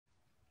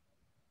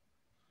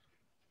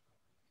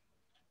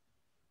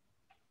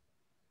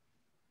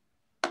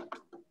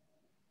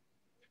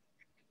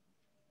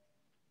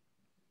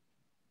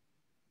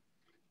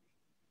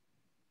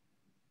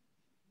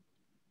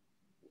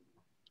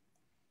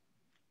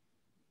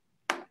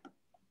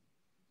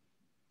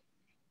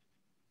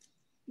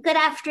Good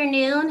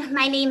afternoon.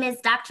 My name is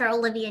Dr.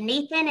 Olivia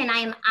Nathan, and I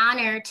am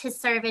honored to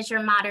serve as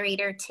your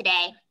moderator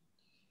today.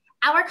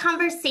 Our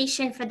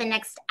conversation for the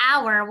next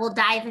hour will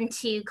dive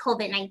into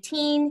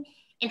COVID-19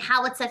 and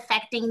how it's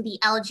affecting the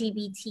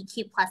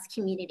LGBTQ plus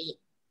community.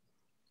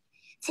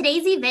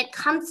 Today's event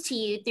comes to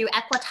you through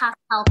Equitas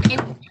Health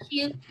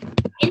Institute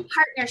in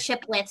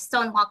partnership with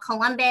Stonewall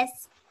Columbus,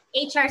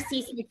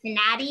 HRC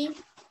Cincinnati,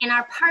 and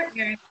our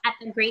partners at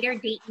the Greater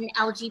Dayton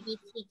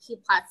LGBTQ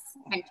plus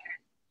Center.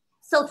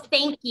 So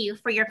thank you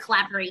for your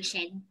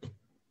collaboration.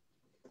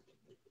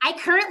 I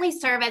currently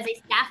serve as a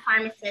staff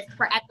pharmacist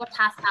for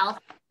Equitas Health.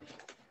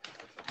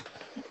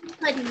 You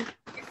can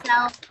put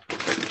yourself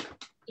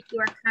if you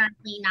are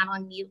currently not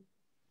on mute.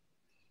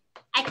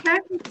 I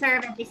currently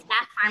serve as a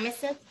staff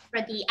pharmacist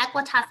for the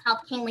Equitas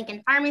Health King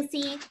Lincoln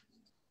Pharmacy.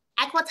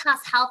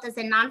 Equitas Health is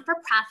a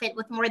non-for-profit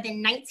with more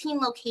than 19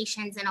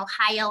 locations in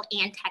Ohio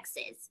and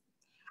Texas.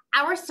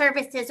 Our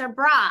services are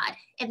broad,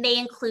 and they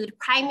include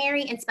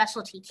primary and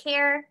specialty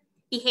care,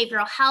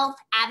 behavioral health,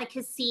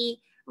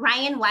 advocacy,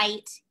 Ryan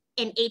White,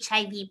 and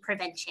HIV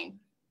prevention,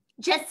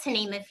 just to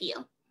name a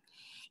few.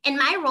 In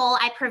my role,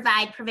 I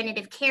provide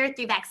preventative care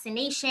through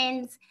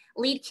vaccinations,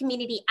 lead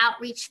community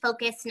outreach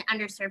focused in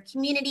underserved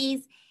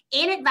communities,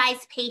 and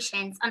advise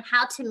patients on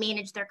how to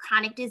manage their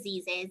chronic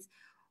diseases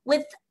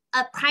with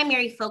a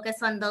primary focus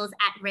on those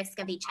at risk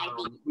of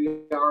HIV. We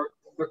are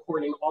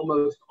recording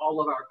almost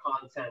all of our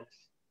content.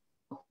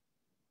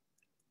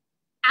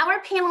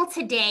 Our panel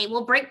today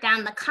will break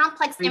down the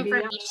complex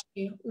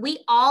information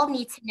we all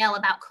need to know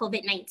about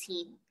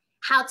COVID-19,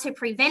 how to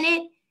prevent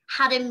it,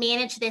 how to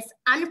manage this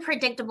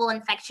unpredictable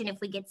infection if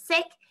we get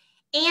sick,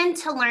 and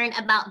to learn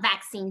about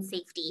vaccine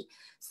safety.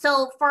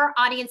 So for our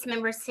audience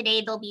members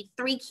today, there'll be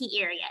three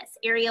key areas.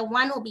 Area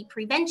 1 will be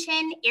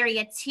prevention,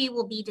 Area 2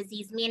 will be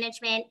disease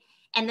management,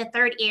 and the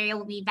third area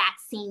will be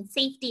vaccine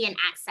safety and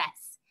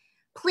access.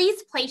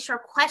 Please place your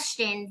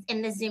questions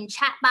in the Zoom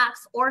chat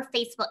box or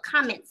Facebook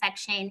comment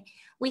section.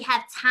 We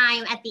have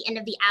time at the end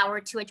of the hour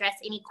to address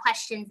any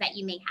questions that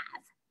you may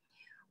have.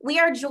 We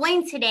are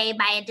joined today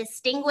by a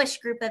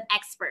distinguished group of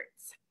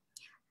experts.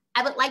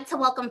 I would like to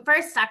welcome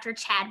first Dr.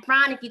 Chad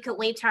Braun, if you could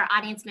wave to our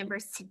audience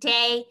members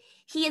today.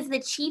 He is the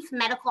Chief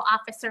Medical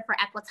Officer for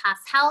Equitas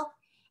Health.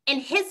 In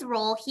his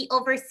role, he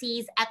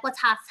oversees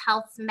Equitas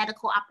Health's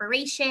medical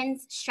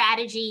operations,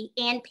 strategy,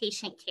 and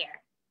patient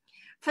care.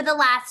 For the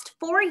last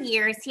 4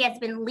 years, he has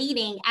been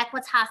leading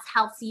Equitas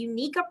Health's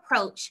unique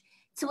approach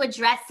to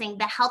addressing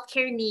the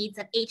healthcare needs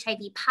of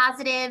HIV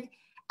positive,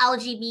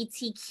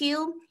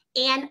 LGBTQ,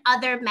 and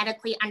other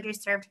medically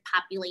underserved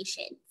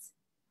populations.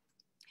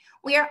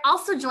 We are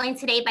also joined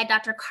today by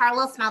Dr.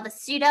 Carlos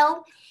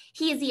Malvestutto.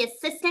 He is the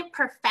Assistant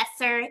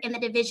Professor in the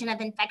Division of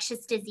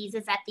Infectious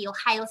Diseases at The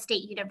Ohio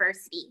State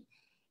University.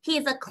 He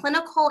is a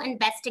clinical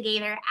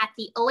investigator at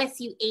the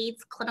OSU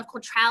AIDS Clinical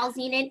Trials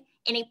Unit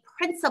and a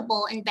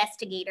principal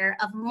investigator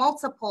of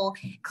multiple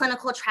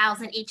clinical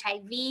trials in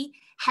HIV,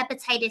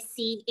 hepatitis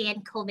C,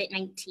 and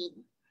COVID-19.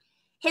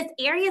 His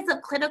areas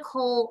of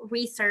clinical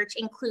research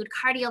include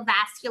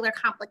cardiovascular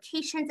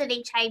complications of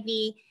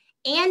HIV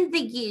and the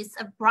use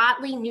of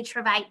broadly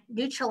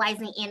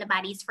neutralizing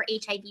antibodies for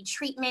HIV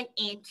treatment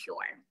and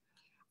cure,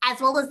 as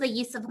well as the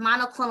use of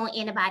monoclonal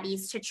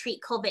antibodies to treat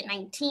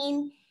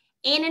COVID-19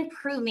 and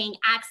improving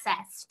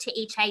access to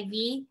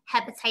HIV,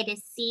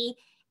 hepatitis C,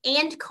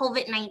 and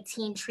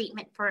COVID-19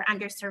 treatment for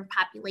underserved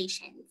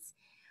populations.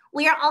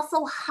 We are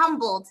also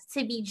humbled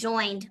to be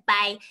joined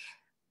by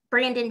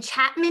Brandon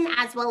Chapman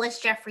as well as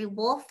Jeffrey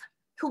Wolf,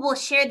 who will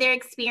share their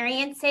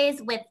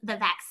experiences with the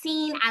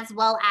vaccine as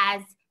well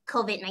as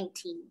COVID-19.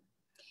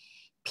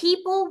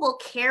 People will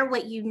care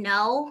what you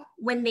know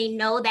when they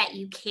know that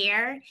you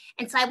care.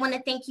 And so I want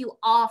to thank you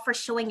all for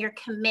showing your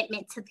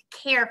commitment to the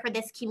care for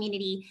this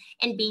community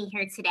and being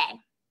here today.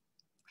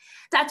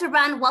 Dr.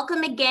 Braun,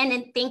 welcome again,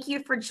 and thank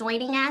you for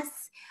joining us.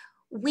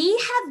 We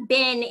have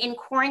been in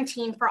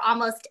quarantine for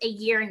almost a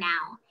year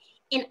now,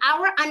 and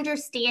our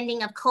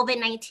understanding of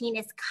COVID-19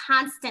 is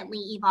constantly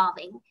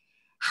evolving.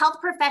 Health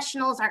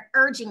professionals are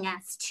urging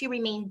us to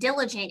remain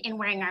diligent in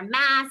wearing our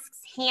masks,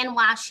 hand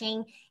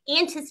washing,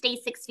 and to stay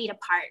 6 feet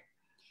apart.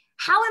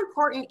 How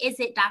important is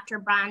it, Dr.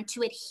 Braun,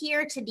 to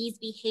adhere to these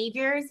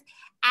behaviors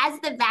as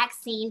the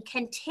vaccine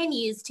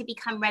continues to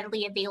become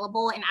readily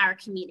available in our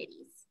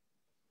communities?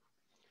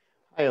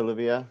 Hi,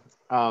 Olivia.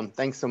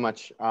 Thanks so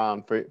much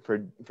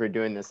for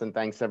doing this, and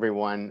thanks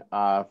everyone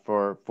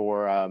for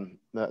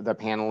the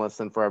panelists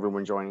and for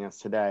everyone joining us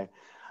today.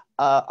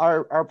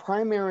 Our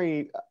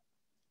primary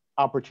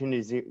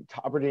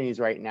opportunities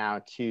right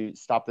now to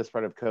stop the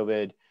spread of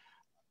COVID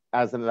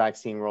as the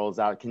vaccine rolls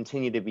out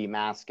continue to be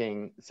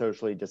masking,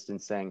 socially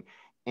distancing,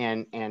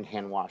 and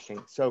hand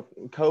washing. So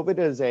COVID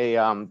is a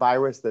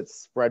virus that's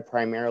spread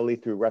primarily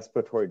through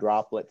respiratory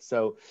droplets.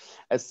 So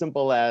as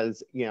simple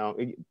as,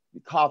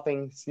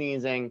 coughing,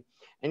 sneezing,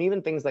 and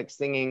even things like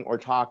singing or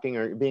talking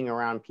or being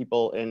around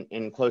people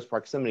in close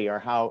proximity are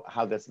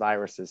how this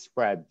virus is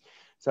spread.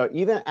 So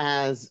even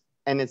as,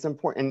 and it's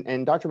important,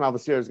 and Dr.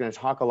 Malvestutto is going to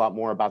talk a lot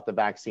more about the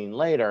vaccine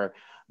later,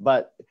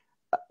 but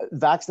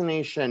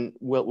vaccination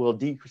will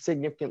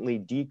significantly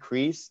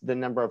decrease the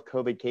number of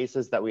COVID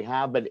cases that we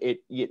have, but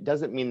it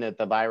doesn't mean that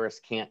the virus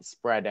can't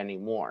spread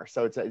anymore.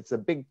 So it's a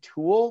big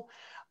tool,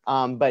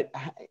 but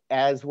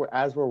as we're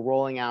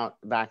rolling out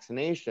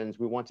vaccinations,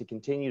 we want to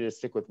continue to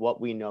stick with what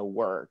we know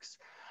works.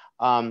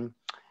 And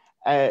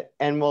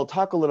we'll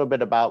talk a little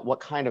bit about what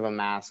kind of a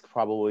mask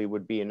probably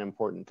would be an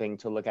important thing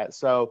to look at.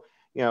 So,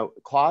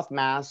 cloth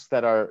masks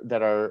that are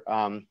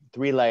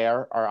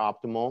 3-layer are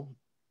optimal.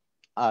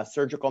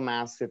 Surgical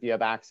masks, if you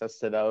have access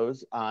to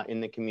those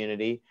in the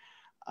community.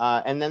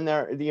 And then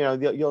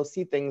you'll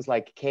see things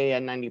like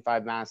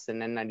KN95 masks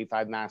and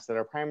N95 masks that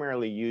are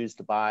primarily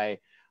used by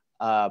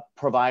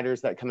providers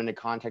that come into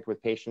contact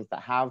with patients that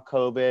have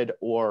COVID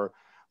or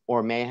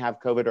may have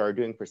COVID or are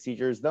doing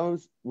procedures.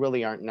 Those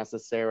really aren't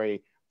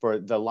necessary for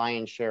the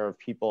lion's share of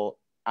people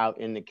out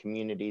in the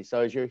community.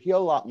 So as you hear a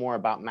lot more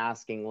about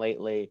masking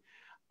lately,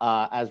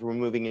 as we're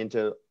moving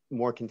into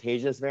more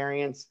contagious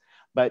variants,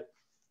 but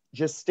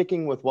just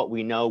sticking with what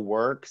we know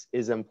works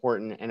is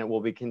important, and it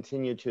will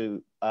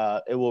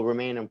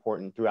remain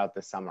important throughout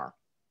the summer.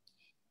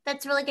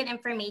 That's really good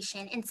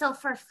information. And so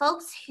for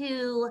folks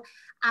who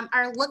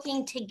are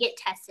looking to get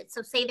tested,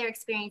 so say they're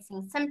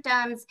experiencing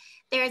symptoms,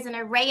 there's an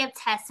array of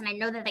tests, and I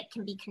know that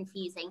can be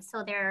confusing.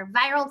 So there are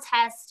viral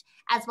tests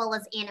as well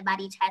as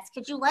antibody tests.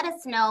 Could you let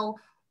us know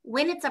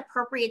when it's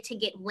appropriate to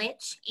get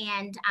which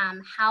and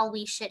how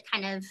we should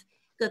kind of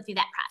go through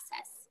that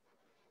process?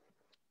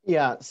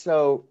 Yeah,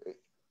 so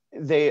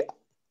the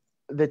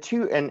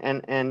two, and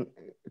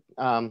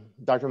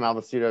Dr.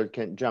 Malvestutto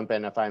can jump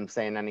in if I'm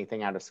saying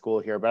anything out of school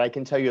here, but I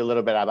can tell you a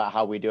little bit about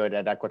how we do it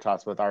at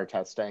Equitas with our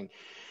testing.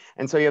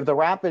 And so you have the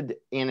rapid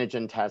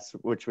antigen test,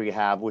 which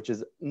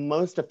is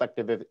most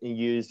effective if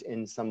used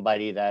in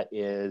somebody that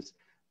is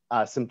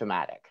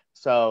symptomatic.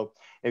 So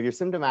if you're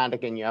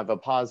symptomatic and you have a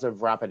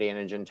positive rapid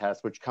antigen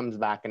test, which comes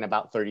back in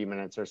about 30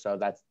 minutes or so,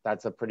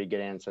 that's a pretty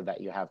good answer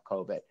that you have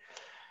COVID.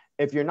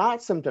 If you're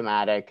not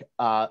symptomatic,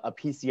 a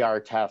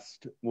PCR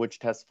test, which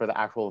tests for the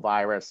actual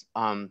virus,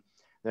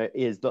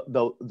 is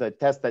the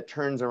test that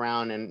turns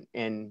around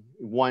in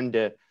 1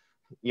 to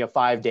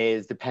 5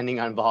 days, depending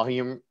on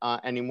volume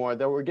anymore.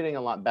 Though we're getting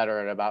a lot better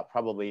at about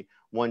probably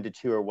 1 to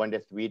 2 or 1 to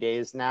 3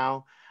 days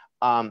now.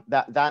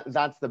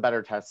 That's the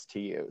better test to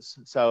use.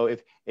 So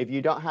if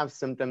you don't have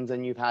symptoms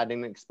and you've had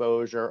an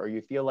exposure, or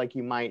you feel like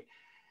you might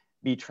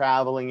be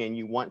traveling and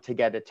you want to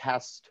get a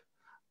test,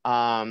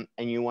 and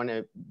you want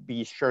to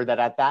be sure that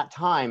at that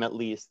time, at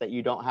least, that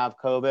you don't have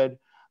COVID,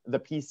 the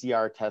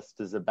PCR test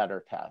is a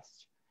better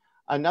test.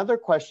 Another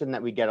question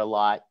that we get a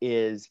lot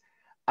is,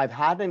 I've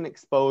had an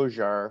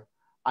exposure,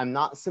 I'm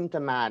not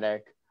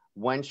symptomatic,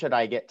 when should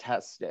I get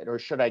tested, or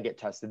should I get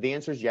tested? The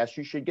answer is yes,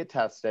 you should get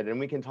tested. And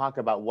we can talk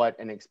about what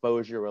an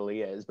exposure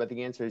really is, but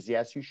the answer is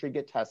yes, you should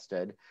get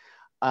tested.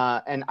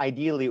 And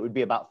ideally, it would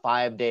be about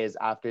 5 days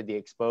after the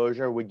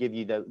exposure would give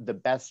you the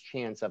best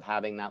chance of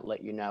having that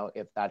let you know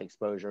if that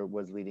exposure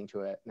was leading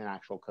to an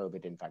actual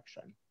COVID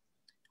infection.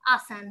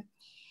 Awesome.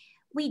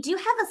 We do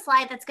have a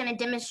slide that's going to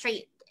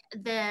demonstrate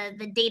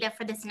the data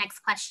for this next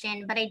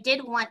question, but I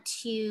did want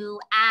to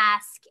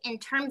ask, in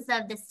terms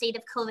of the state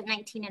of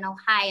COVID-19 in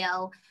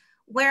Ohio,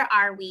 where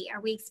are we?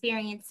 Are we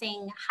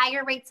experiencing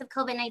higher rates of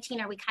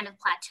COVID-19? Are we kind of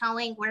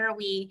plateauing? Where are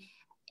we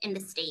in the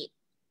state?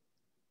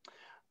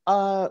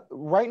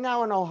 Right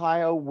now in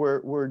Ohio,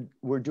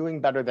 we're doing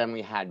better than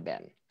we had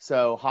been.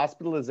 So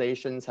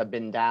hospitalizations have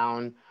been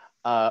down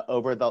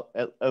over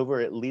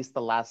at least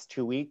the last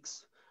 2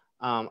 weeks.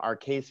 Our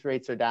case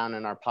rates are down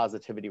and our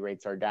positivity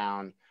rates are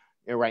down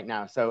right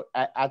now. So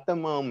at the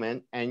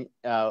moment, and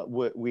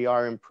we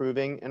are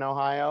improving in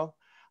Ohio,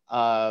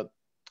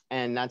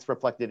 and that's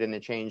reflected in the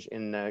change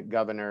in the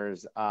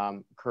governor's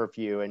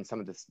curfew and some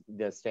of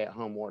the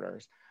stay-at-home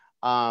orders.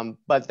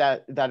 But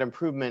that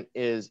improvement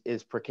is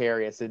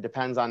precarious. It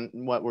depends on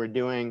what we're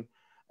doing,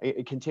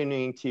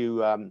 continuing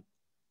to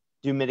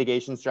do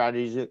mitigation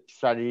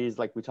strategies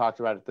like we talked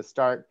about at the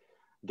start,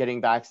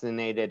 getting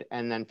vaccinated,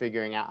 and then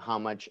figuring out how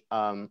much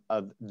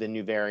of the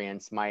new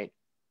variants might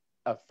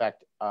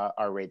affect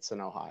our rates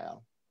in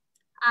Ohio.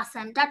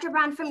 Awesome. Dr.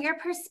 Braun, from your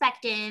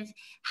perspective,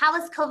 how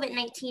has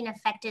COVID-19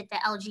 affected the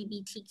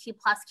LGBTQ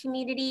plus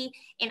community,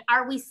 and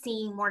are we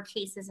seeing more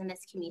cases in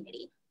this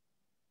community?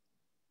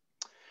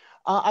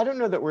 I don't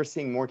know that we're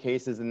seeing more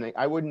cases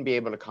I wouldn't be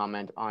able to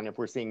comment on if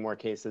we're seeing more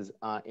cases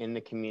in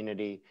the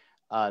community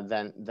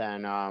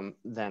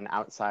than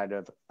outside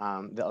of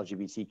the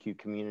LGBTQ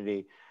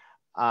community.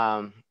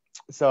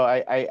 So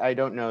I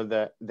don't know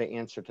the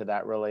answer to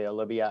that really,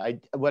 Olivia.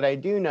 What I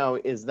do know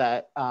is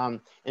that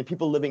in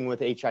people living with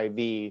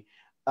HIV,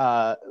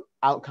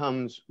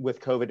 outcomes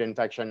with COVID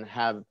infection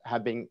have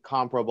been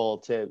comparable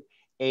to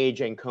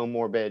age and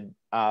comorbid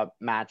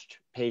matched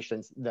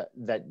patients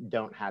that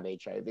don't have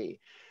HIV.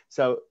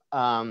 So,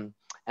 and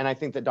I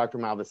think that Dr.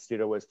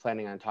 Malvestutto was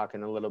planning on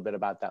talking a little bit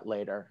about that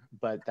later,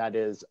 but that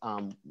is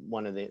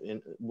one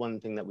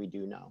thing that we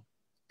do know.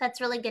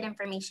 That's really good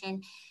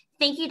information.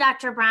 Thank you,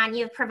 Dr. Braun.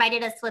 You have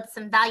provided us with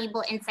some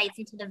valuable insights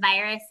into the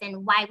virus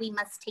and why we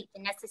must take the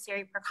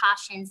necessary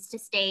precautions to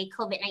stay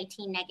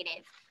COVID-19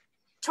 negative.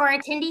 To our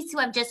attendees who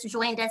have just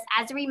joined us,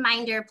 as a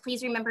reminder,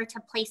 please remember to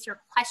place your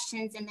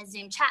questions in the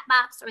Zoom chat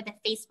box or the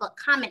Facebook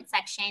comment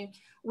section.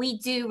 We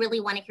do really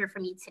want to hear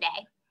from you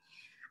today.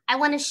 I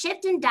want to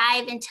shift and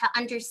dive into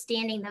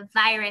understanding the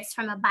virus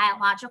from a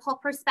biological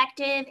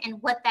perspective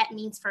and what that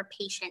means for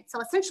patients.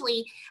 So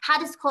essentially, how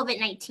does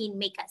COVID-19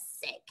 make us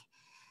sick?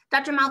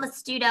 Dr.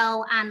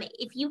 Malvestutto,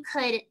 if you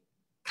could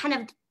kind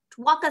of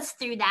walk us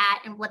through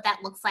that and what that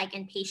looks like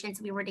in patients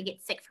if we were to get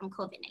sick from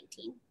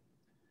COVID-19.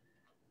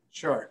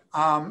 Sure.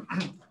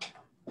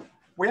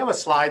 We have a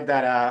slide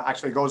that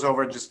actually goes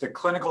over just the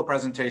clinical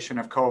presentation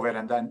of COVID,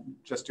 and then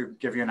just to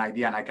give you an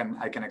idea, and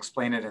I can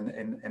explain it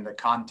in the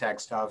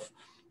context of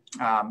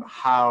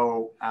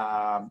how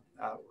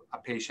a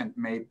patient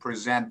may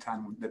present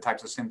and the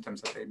types of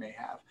symptoms that they may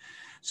have.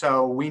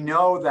 So we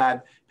know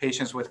that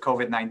patients with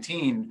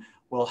COVID-19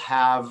 will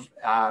have,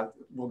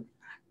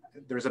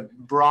 there's a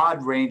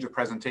broad range of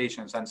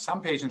presentations, and some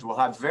patients will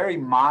have very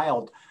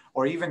mild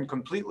or even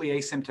completely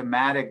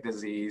asymptomatic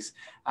disease,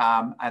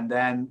 and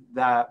then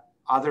the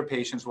other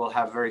patients will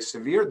have very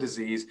severe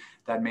disease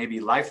that may be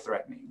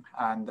life-threatening.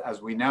 And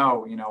as we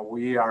know,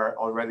 we are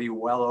already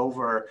well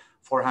over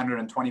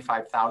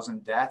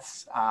 425,000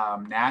 deaths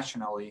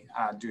nationally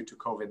due to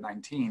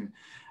COVID-19.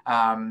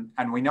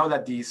 And we know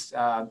that these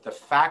the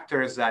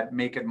factors that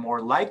make it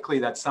more likely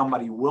that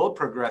somebody will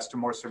progress to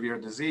more severe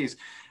disease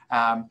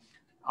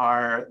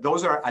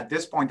those are at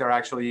this point are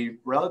actually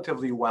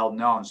relatively well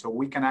known. So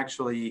we can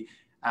actually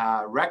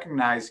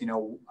recognize,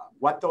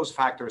 what those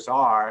factors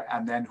are,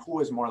 and then who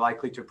is more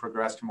likely to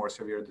progress to more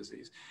severe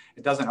disease.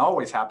 It doesn't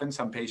always happen.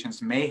 Some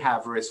patients may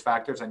have risk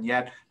factors and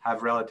yet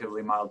have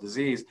relatively mild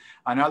disease.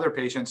 And other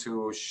patients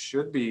who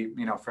should be,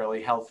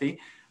 fairly healthy,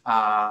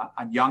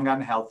 and young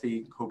and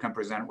healthy, who can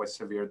present with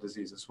severe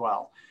disease as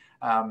well.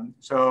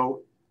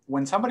 So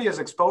when somebody is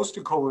exposed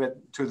to COVID,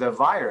 to the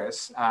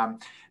virus,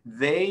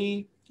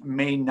 they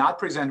may not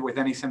present with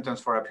any symptoms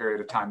for a period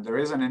of time. There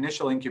is an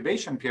initial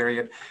incubation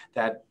period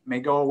that may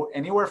go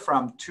anywhere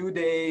from 2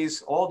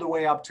 days all the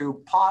way up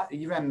to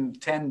even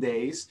 10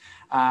 days.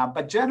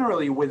 But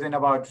generally within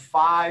about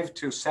 5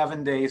 to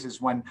 7 days is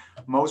when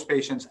most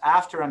patients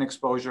after an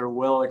exposure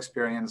will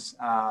experience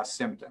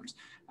symptoms.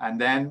 And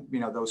then,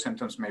 those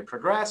symptoms may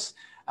progress,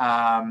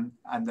 and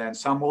then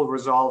some will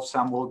resolve,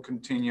 some will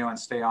continue and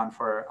stay on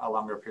for a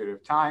longer period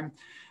of time.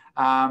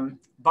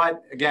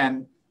 But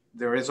again,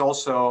 there is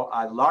also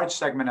a large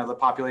segment of the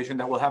population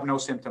that will have no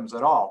symptoms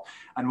at all.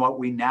 And what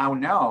we now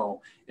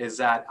know is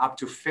that up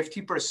to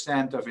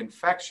 50% of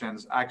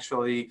infections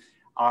actually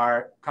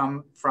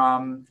come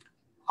from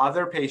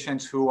other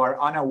patients who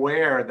are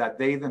unaware that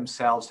they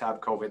themselves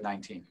have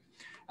COVID-19.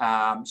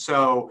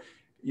 So,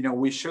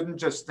 we shouldn't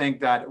just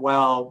think that,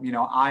 well,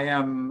 I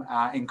am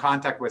in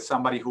contact with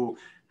somebody who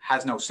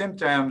has no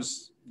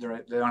symptoms,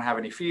 they don't have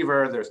any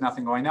fever, there's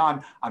nothing going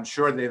on, I'm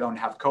sure they don't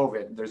have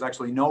COVID. There's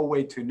actually no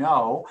way to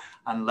know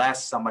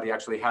unless somebody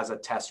actually has a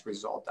test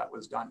result that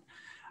was done.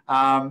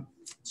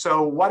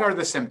 So what are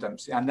the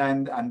symptoms?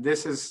 And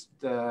this is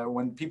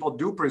when people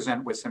do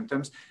present with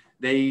symptoms,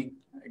 they,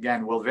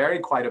 again, will vary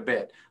quite a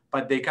bit,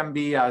 but they can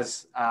be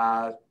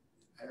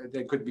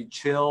they could be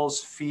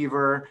chills,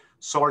 fever,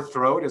 sore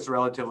throat is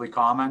relatively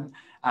common.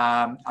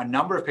 A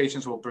number of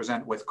patients will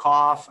present with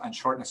cough and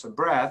shortness of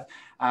breath,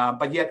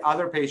 but yet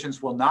other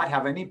patients will not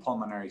have any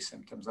pulmonary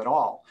symptoms at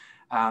all.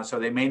 So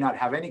they may not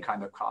have any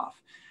kind of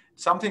cough.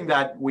 Something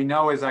that we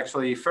know is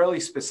actually fairly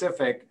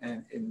specific,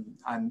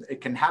 and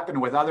it can happen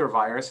with other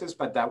viruses,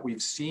 but that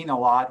we've seen a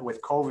lot with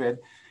COVID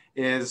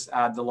is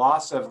the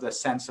loss of the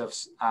sense of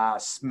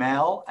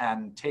smell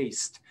and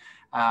taste.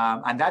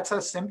 And that's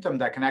a symptom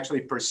that can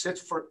actually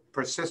persist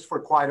for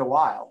quite a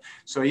while.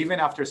 So even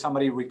after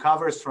somebody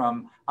recovers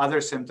from other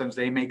symptoms,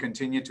 they may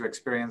continue to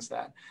experience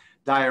that.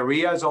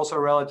 Diarrhea is also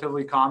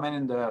relatively common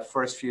in the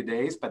first few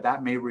days, but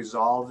that may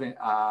resolve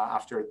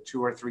after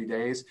 2 or 3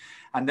 days.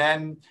 And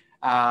then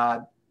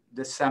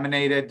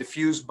disseminated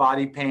diffuse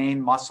body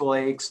pain, muscle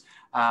aches,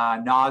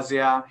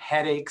 nausea,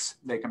 headaches,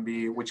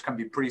 which can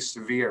be pretty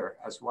severe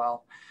as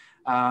well.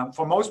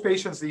 For most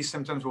patients, these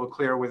symptoms will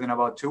clear within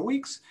about 2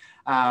 weeks.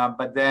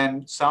 But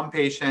then some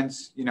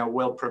patients,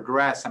 will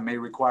progress and may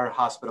require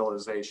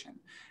hospitalization.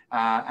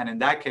 And in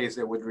that case,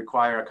 it would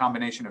require a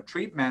combination of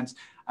treatments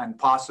and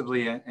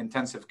possibly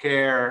intensive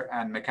care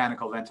and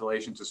mechanical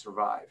ventilation to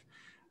survive.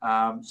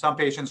 Some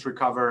patients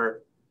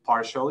recover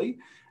partially,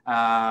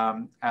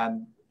 and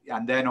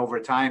then over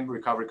time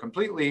recover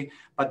completely.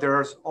 But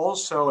there's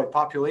also a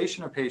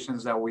population of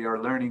patients that we are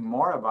learning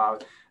more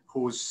about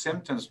whose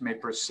symptoms may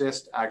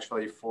persist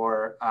actually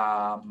for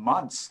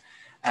months.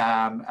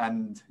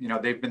 And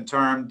they've been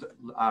termed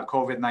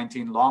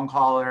COVID-19 long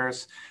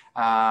haulers.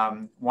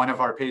 One of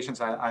our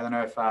patients, I don't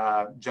know if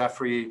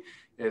Jeffrey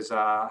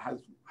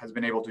has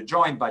been able to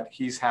join, but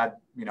he's had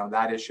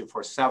that issue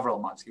for several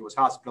months. He was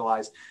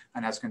hospitalized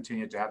and has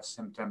continued to have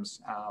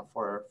symptoms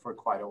for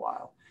quite a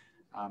while.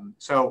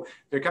 So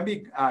there can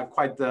be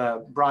quite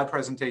the broad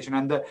presentation,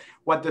 and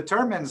what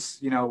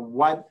determines,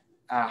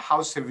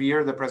 how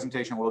severe the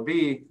presentation will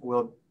be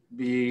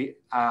the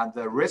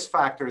risk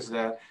factors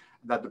that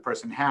the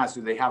person has.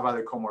 Do they have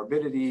other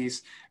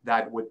comorbidities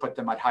that would put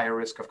them at higher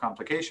risk of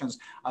complications,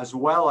 as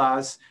well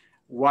as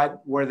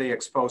what were they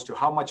exposed to,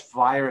 how much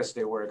virus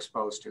they were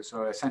exposed to.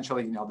 So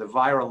essentially, the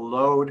viral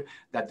load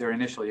that they're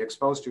initially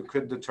exposed to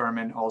could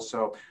determine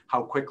also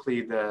how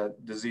quickly the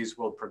disease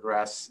will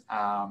progress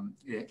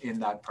in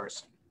that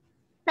person.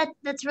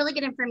 That's really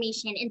good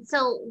information. And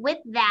so with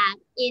that,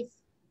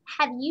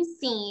 have you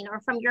seen,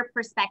 or from your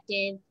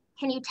perspective,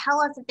 can you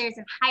tell us if there's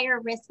a higher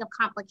risk of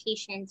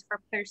complications for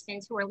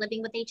persons who are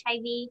living with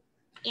HIV?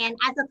 And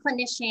as a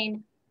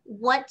clinician,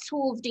 what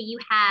tools do you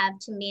have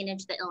to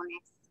manage the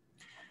illness?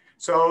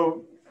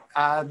 So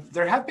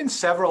there have been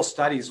several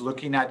studies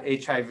looking at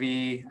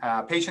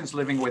HIV, patients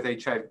living with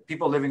HIV,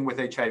 people living with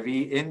HIV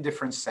in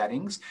different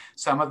settings.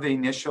 Some of the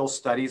initial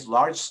studies,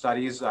 large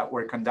studies that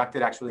were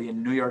conducted actually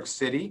in New York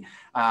City,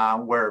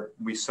 where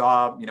we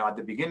saw, at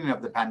the beginning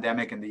of the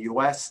pandemic in the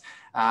US,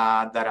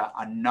 that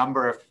a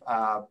number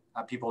of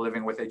people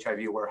living with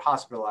HIV were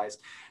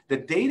hospitalized. The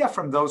data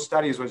from those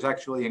studies was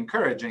actually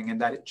encouraging in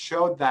that it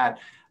showed that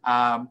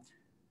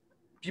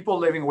people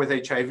living with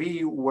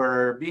HIV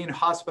were being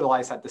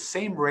hospitalized at the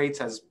same rates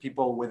as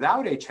people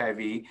without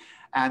HIV,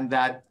 and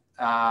that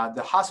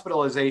the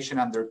hospitalization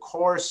and their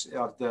course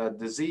of the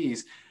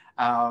disease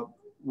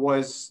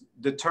was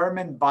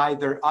determined by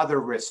their other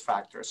risk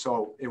factors.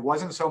 So it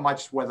wasn't so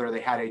much whether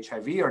they had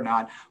HIV or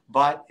not,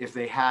 but if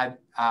they had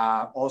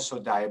also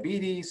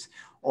diabetes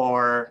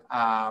or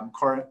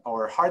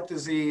heart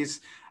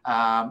disease,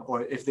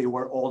 or if they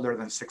were older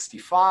than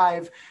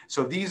 65.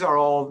 So these are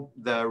all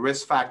the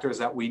risk factors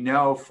that we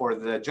know for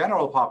the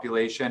general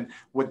population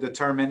would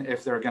determine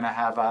if they're going to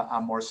have a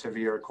more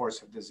severe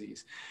course of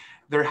disease.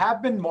 There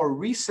have been more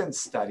recent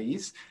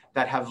studies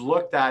that have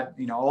looked at,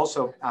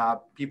 also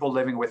people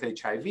living with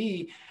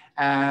HIV,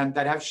 and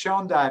that have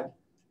shown that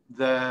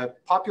the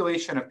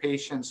population of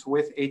patients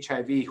with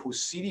HIV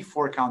whose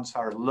CD4 counts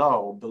are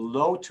low,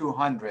 below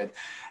 200,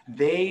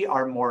 they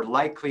are more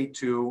likely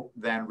to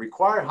then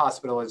require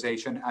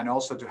hospitalization and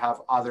also to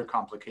have other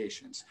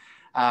complications.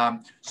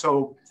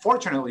 So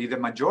fortunately, the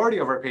majority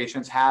of our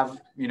patients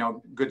have,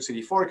 good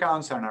CD4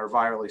 counts and are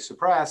virally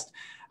suppressed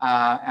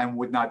and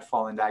would not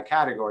fall in that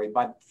category.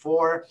 But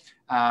for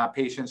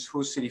patients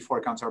whose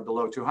CD4 counts are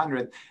below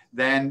 200,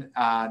 then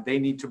they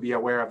need to be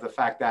aware of the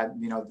fact that,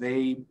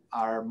 they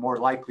are more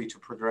likely to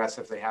progress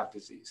if they have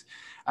disease.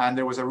 And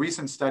there was a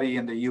recent study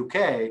in the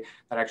UK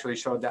that actually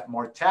showed that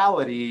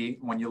mortality,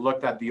 when you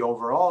looked at the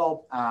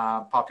overall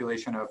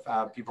population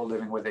of people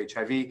living with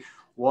HIV,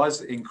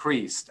 was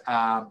increased,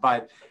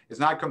 but it's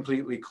not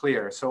completely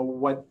clear. So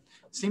what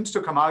seems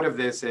to come out of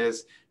this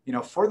is,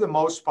 for the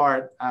most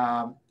part,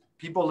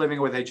 people living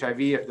with HIV,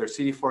 if their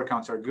CD4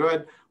 counts are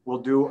good, will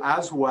do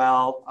as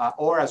well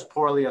or as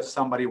poorly as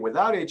somebody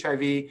without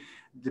HIV,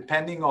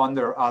 depending on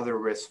their other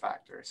risk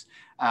factors.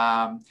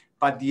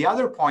 But the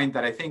other point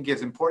that I think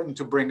is important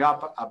to bring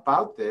up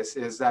about this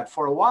is that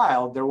for a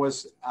while, there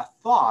was a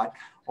thought,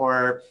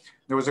 or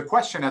there was a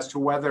question as to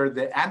whether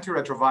the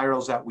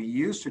antiretrovirals that we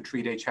use to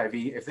treat HIV,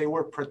 if they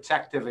were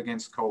protective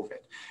against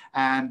COVID.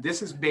 And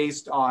this is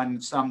based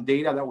on some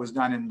data that was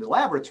done in the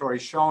laboratory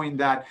showing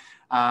that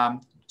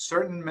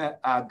certain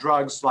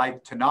drugs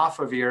like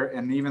tenofovir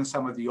and even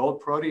some of the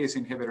old protease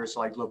inhibitors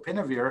like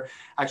lopinavir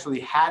actually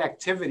had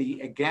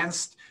activity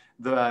against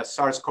the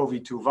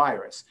SARS-CoV-2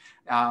 virus.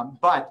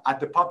 But at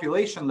the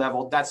population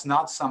level, that's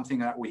not something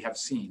that we have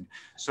seen.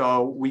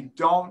 So we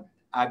don't,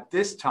 at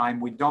this time,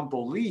 we don't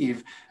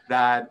believe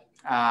that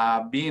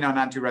being on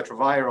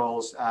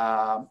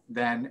antiretrovirals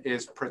then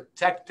is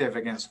protective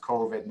against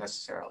COVID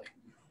necessarily.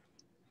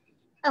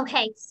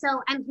 Okay,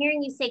 so I'm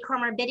hearing you say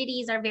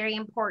comorbidities are very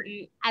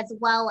important, as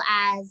well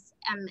as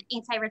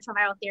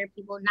antiretroviral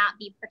therapy will not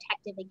be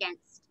protective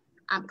against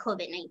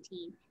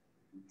COVID-19.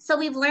 So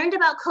we've learned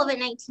about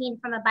COVID-19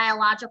 from a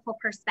biological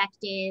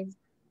perspective,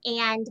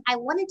 and I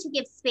wanted to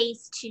give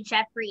space to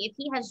Jeffrey if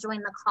he has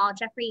joined the call.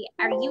 Jeffrey,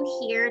 are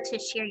you here to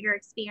share your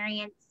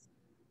experience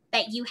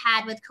that you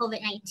had with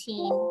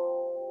COVID-19?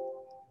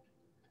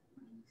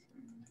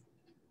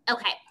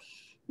 Okay.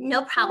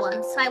 No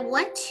problem. So I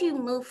want to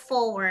move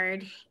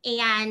forward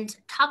and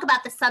talk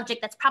about the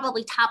subject that's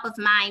probably top of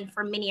mind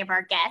for many of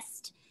our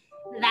guests,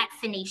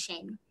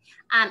 vaccination.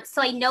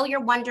 So I know you're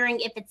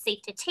wondering if it's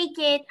safe to take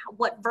it,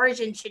 what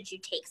version should you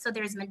take? So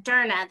there's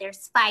Moderna,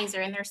 there's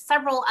Pfizer, and there's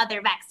several other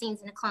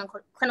vaccines in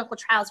the clinical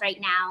trials right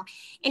now.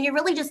 And you're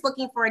really just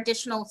looking for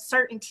additional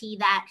certainty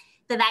that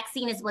the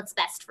vaccine is what's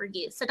best for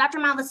you. So Dr.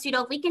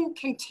 Malvestutto, if we can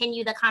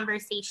continue the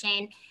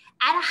conversation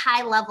at a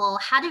high level,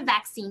 how do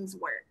vaccines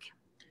work?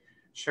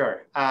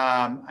 Sure.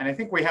 And I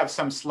think we have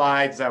some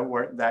slides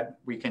that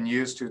we can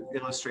use to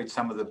illustrate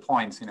some of the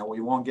points.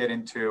 We won't get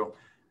into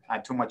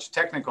too much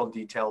technical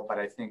detail, but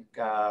I think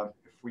if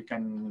we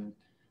can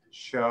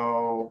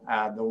show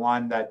the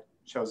one that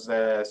shows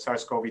the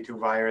SARS-CoV-2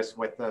 virus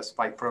with the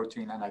spike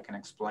protein, and I can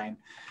explain.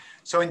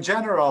 So in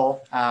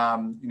general,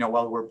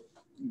 while we're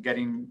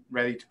getting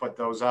ready to put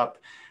those up,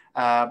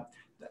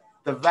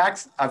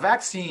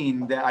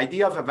 the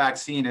idea of a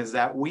vaccine is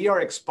that we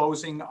are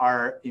exposing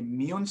our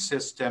immune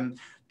system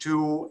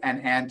to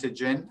an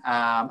antigen,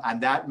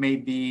 and that may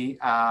be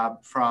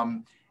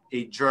from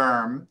a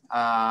germ,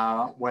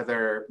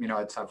 whether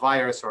it's a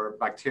virus or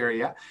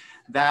bacteria.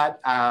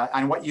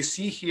 And what you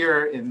see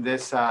here in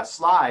this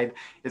slide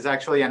is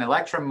actually an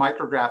electron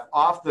micrograph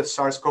of the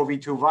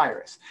SARS-CoV-2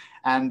 virus.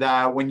 And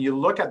when you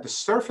look at the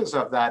surface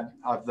of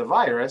the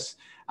virus,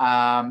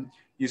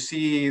 you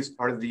see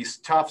sort of these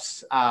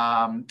tufts,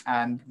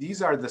 and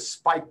these are the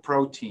spike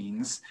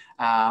proteins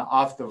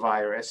of the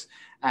virus.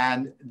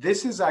 And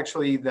this is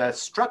actually the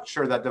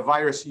structure that the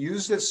virus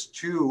uses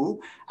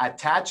to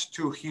attach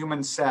to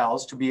human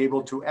cells to be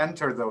able to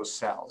enter those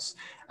cells.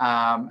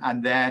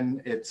 And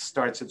then it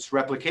starts its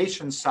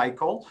replication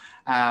cycle,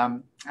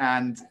 and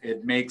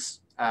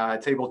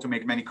it's able to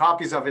make many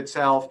copies of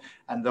itself,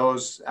 and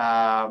those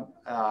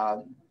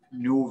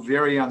new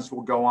variants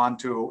will go on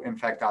to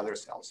infect other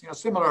cells,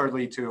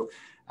 similarly to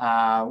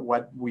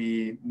what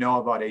we know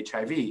about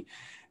HIV.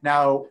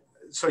 Now,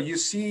 so you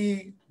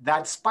see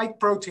that spike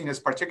protein is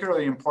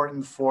particularly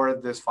important for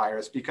this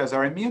virus because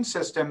our immune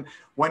system,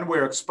 when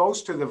we're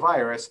exposed to the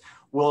virus,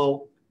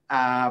 will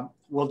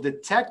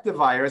detect the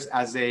virus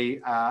as a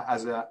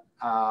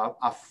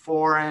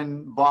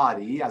foreign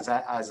body, as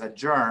a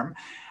germ,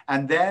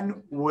 and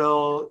then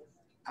will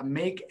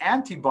make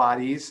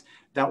antibodies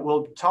that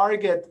will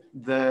target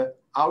the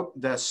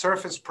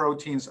surface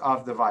proteins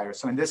of the virus.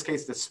 So in this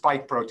case, the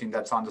spike protein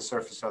that's on the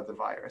surface of the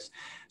virus.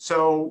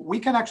 So we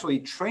can actually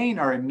train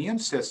our immune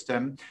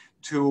system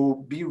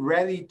to be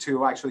ready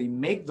to actually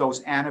make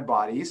those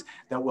antibodies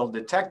that will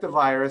detect the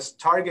virus,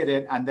 target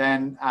it, and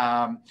then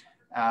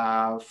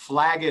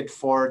flag it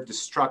for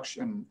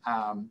destruction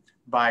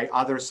by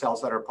other cells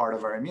that are part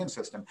of our immune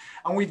system.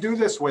 And we do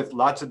this with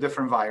lots of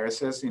different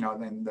viruses, in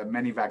the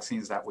many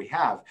vaccines that we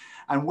have.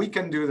 And we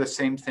can do the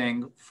same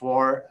thing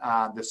for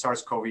the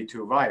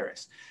SARS-CoV-2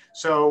 virus.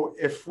 So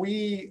if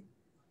we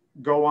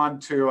go on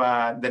to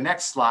the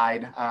next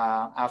slide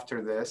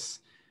after this,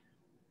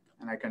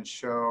 and I can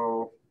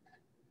show.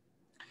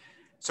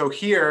 So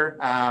here,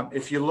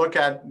 if you look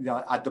at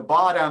the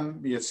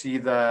bottom, you see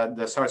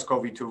the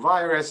SARS-CoV-2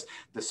 virus,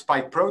 the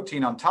spike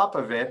protein on top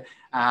of it.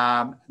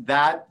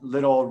 That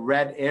little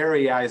red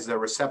area is the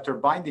receptor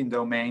binding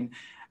domain.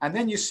 And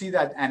then you see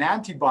that an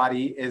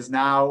antibody is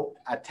now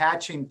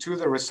attaching to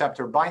the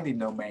receptor binding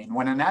domain.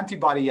 When an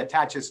antibody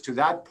attaches to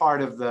that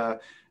part of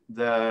the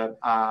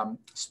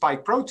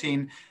spike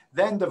protein,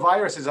 then the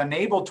virus is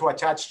unable to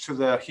attach to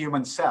the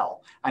human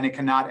cell and it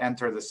cannot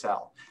enter the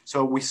cell.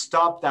 So we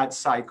stop that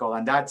cycle,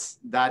 and that's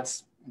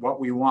what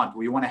we want.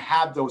 We want to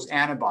have those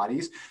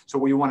antibodies. So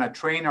we want to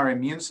train our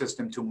immune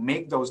system to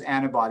make those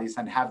antibodies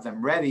and have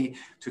them ready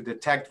to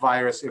detect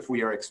virus if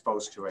we are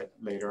exposed to it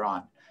later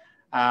on.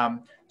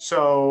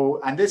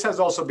 And this has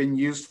also been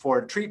used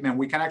for treatment.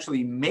 We can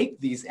actually make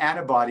these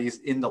antibodies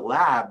in the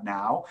lab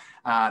now.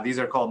 These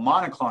are called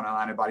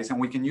monoclonal antibodies, and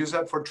we can use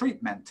that for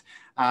treatment.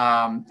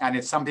 And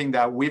it's something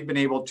that we've been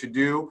able to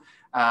do.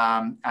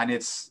 And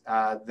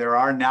there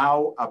are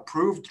now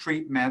approved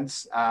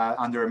treatments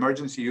under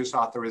emergency use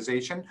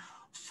authorization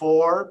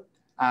for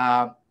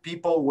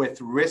people with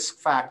risk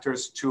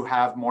factors to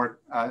have more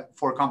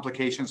for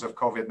complications of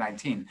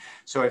COVID-19.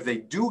 So if they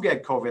do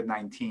get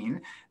COVID-19,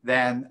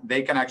 then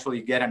they can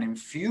actually get an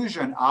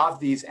infusion of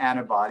these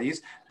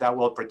antibodies that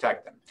will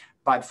protect them.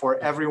 But for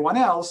everyone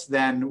else,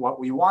 then what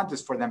we want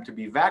is for them to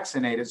be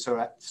vaccinated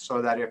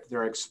so that if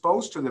they're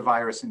exposed to the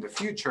virus in the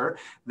future,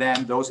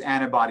 then those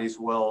antibodies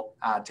will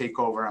take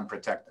over and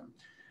protect them.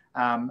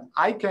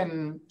 I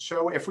can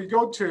show, if we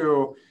go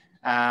to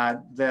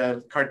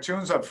the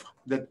cartoons of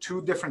the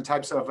two different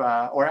types of,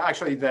 or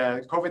actually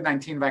the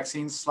COVID-19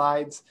 vaccine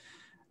slides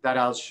that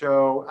I'll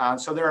show.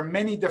 So there are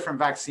many different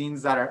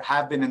vaccines that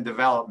have been in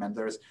development.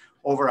 There's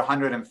over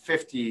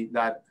 150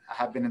 that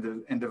have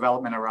been in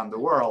development around the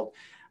world.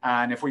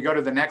 And if we go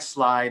to the next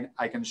slide,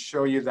 I can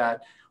show you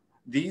that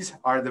these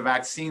are the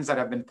vaccines that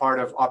have been part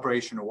of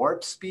Operation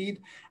Warp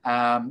Speed.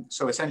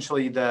 So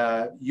essentially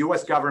the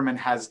US government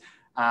has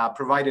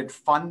provided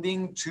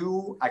funding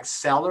to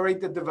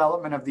accelerate the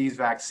development of these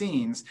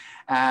vaccines.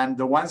 And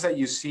the ones that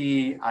you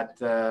see at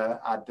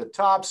the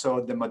top,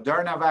 so the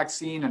Moderna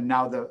vaccine and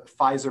now the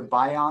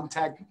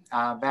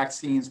Pfizer-BioNTech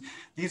vaccines,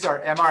 these are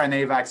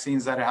mRNA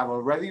vaccines that have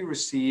already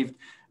received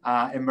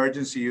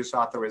emergency use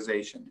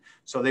authorization.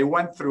 So they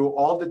went through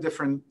all the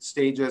different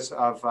stages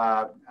of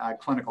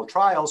clinical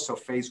trials, so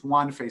phase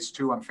 1, phase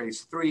 2, and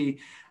phase 3.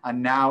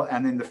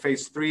 And in the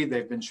phase 3,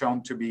 they've been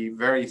shown to be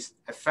very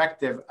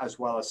effective as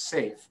well as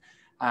safe.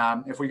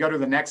 If we go to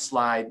the next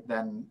slide,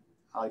 then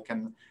I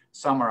can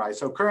summarize.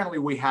 So currently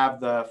we have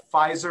the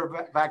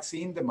Pfizer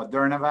vaccine, the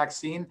Moderna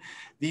vaccine.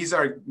 These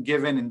are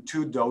given in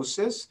 2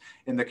 doses.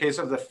 In the case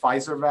of the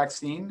Pfizer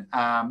vaccine,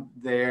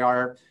 they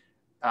are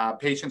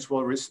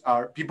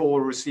people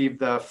will receive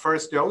the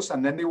first dose,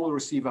 and then they will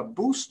receive a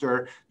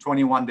booster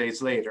 21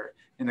 days later.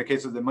 In the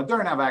case of the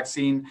Moderna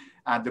vaccine,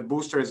 the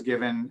booster is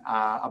given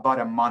about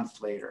a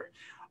month later.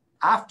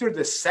 After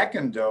the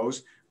second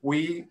dose,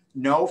 we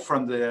know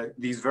from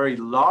these very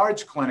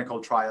large clinical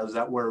trials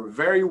that were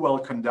very well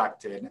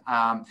conducted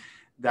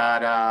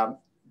that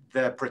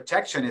the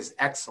protection is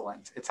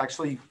excellent. It's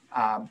actually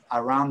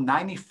around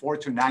 94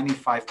 to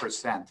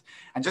 95%.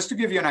 And just to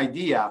give you an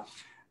idea,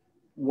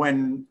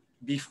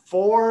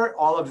 before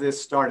all of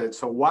this started,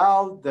 so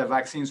while the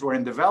vaccines were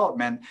in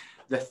development,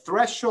 the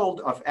threshold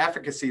of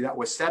efficacy that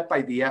was set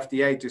by the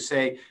FDA to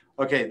say,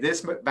 okay,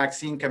 this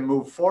vaccine can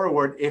move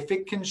forward if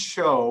it can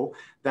show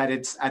that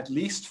it's at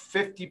least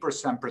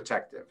 50%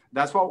 protective.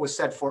 That's what was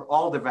said for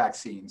all the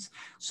vaccines.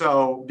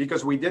 So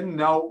because we didn't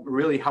know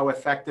really how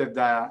effective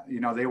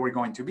they were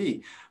going to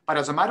be. But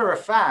as a matter of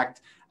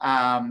fact,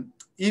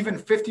 even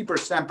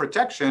 50%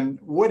 protection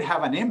would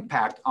have an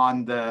impact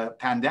on the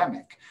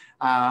pandemic.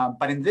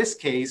 But in this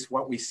case,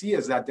 what we see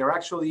is that they're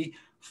actually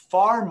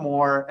far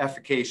more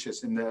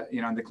efficacious in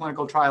the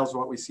clinical trials.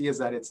 What we see is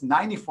that it's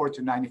 94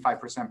 to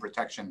 95%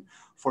 protection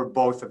for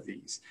both of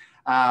these.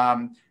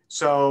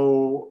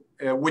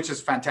 Which is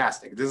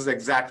fantastic. This is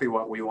exactly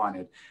what we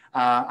wanted.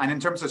 And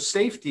in terms of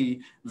safety,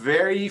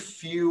 very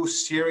few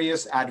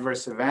serious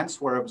adverse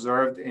events were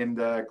observed in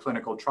the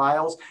clinical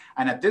trials.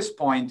 And at this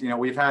point,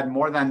 we've had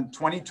more than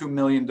 22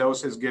 million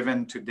doses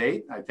given to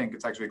date. I think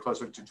it's actually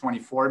closer to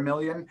 24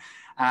 million.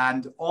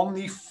 And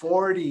only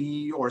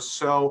 40 or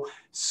so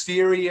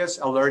serious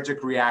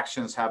allergic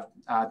reactions have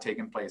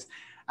taken place.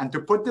 And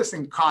to put this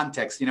in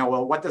context,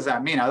 well, what does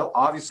that mean?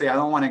 Obviously, I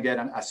don't want to get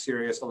a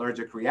serious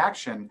allergic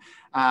reaction.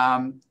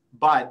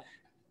 But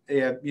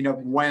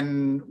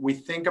when we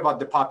think about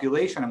the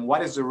population and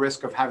what is the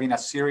risk of having a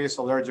serious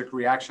allergic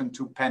reaction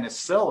to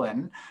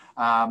penicillin,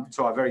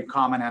 so a very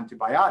common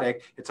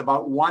antibiotic, it's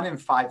about 1 in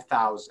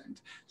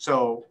 5,000.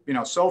 So,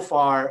 so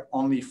far,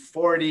 only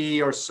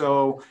 40 or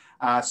so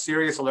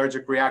serious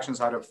allergic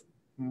reactions out of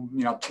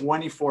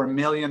 24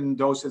 million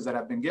doses that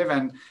have been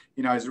given,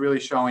 is really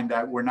showing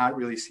that we're not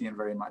really seeing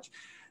very much.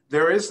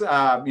 There is,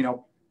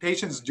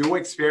 patients do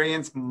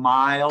experience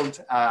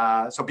mild,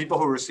 so people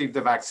who receive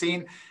the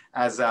vaccine,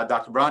 as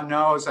Dr. Braun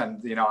knows, and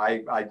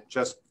I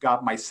just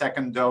got my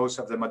second dose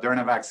of the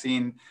Moderna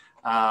vaccine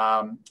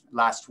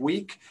last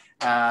week.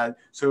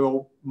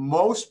 So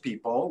most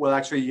people will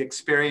actually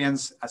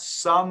experience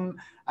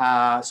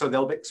so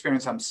they'll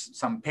experience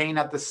some pain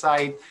at the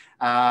site.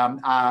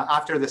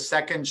 After the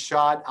second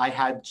shot, I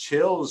had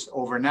chills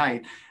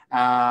overnight.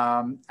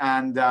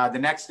 And the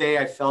next day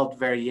I felt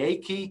very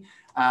achy,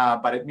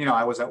 but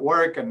I was at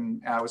work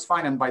and I was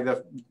fine. And by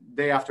the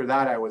day after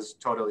that, I was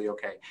totally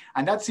okay.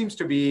 And that seems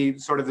to be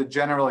sort of the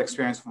general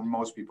experience for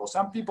most people.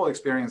 Some people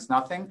experience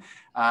nothing.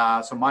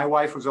 So my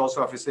wife, who's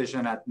also a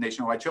physician at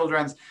Nationwide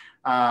Children's,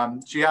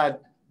 she had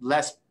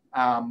less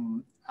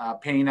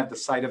pain at the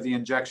site of the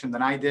injection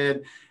than I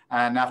did.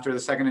 And after the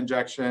second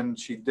injection,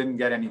 she didn't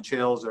get any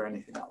chills or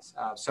anything else.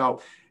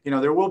 So,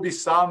 there will be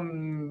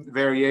some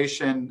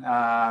variation.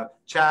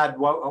 Chad,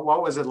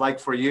 what was it like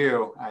for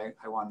you?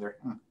 I wonder.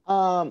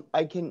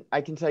 I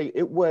can tell you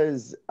it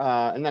was,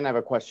 and then I have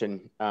a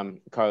question,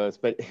 Carlos,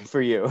 but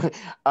for you,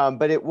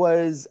 but it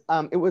was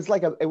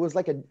like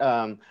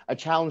a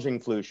challenging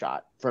flu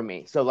shot for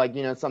me.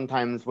 So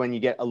sometimes when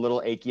you get a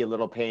little achy, a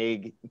little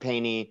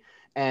painy,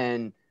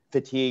 and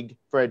fatigued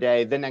for a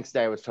day, the next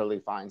day I was totally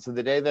fine. So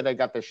the day that I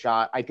got the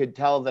shot, I could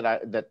tell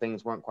that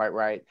things weren't quite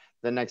right.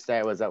 The next day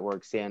I was at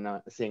work seeing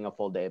a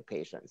full day of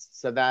patients.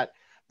 So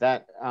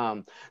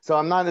so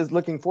I'm not as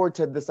looking forward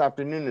to this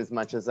afternoon as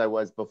much as I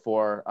was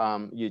before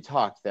you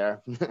talked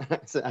there.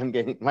 So I'm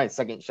getting my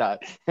second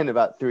shot in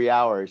about 3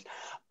 hours.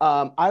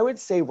 I would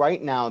say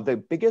right now, the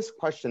biggest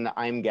question that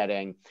I'm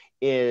getting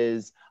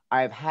is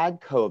I've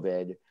had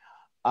COVID.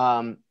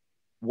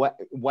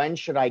 When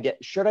should I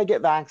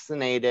get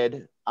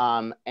vaccinated?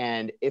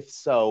 And if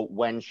so,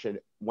 when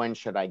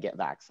should I get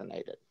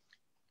vaccinated?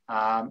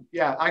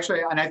 Yeah,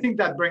 actually, and I think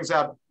that brings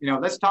up,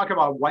 let's talk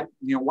about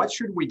what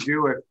should we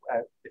do if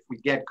we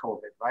get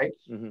COVID, right?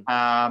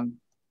 Mm-hmm.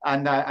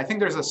 And I think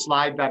there's a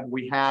slide that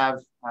we have,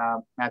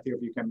 Matthew,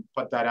 if you can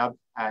put that up,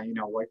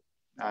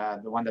 the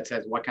one that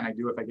says, what can I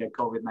do if I get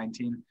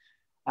COVID-19?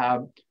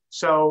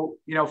 So,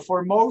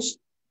 for most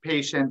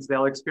patients,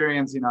 they'll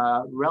experience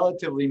a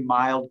relatively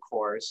mild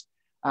course.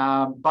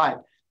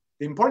 But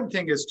the important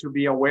thing is to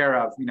be aware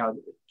of,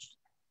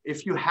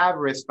 if you have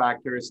risk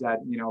factors that,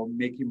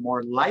 make you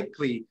more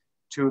likely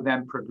to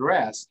then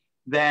progress,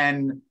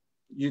 then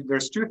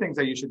there's two things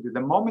that you should do. The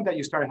moment that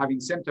you start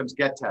having symptoms,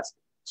 get tested.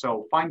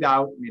 So find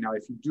out,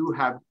 if you do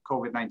have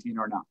COVID-19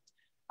 or not.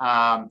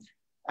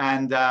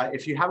 And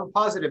if you have a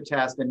positive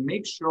test, then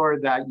make sure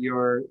that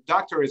your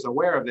doctor is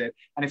aware of it.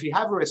 And if you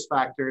have risk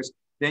factors,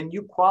 then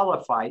you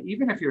qualify,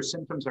 even if your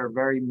symptoms are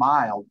very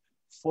mild,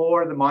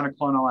 for the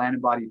monoclonal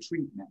antibody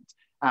treatment.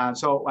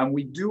 And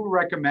we do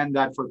recommend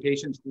that for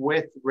patients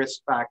with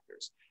risk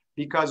factors,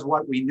 because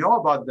what we know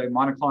about the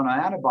monoclonal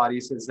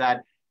antibodies is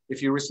that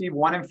if you receive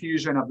one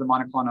infusion of the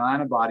monoclonal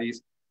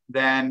antibodies,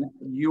 then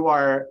you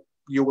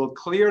will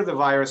clear the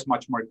virus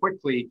much more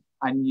quickly,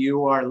 and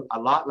you are a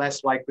lot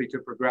less likely to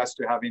progress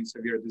to having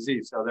severe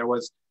disease. So there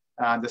was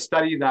the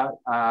study that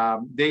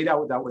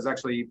data that was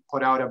actually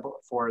put out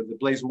for the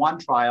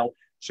BLAZE-1 trial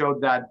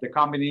showed that the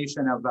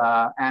combination of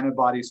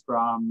antibodies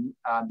from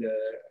the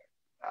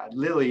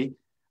Lilly,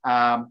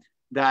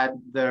 that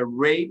the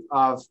rate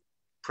of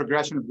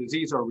progression of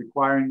disease or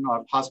requiring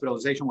of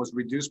hospitalization was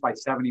reduced by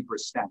 70%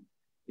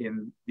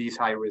 in these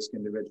high-risk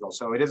individuals.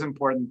 So it is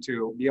important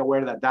to be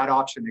aware that that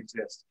option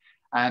exists.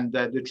 And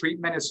the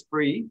treatment is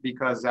free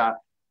because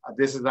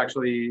this is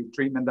actually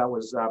treatment that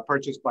was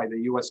purchased by the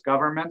US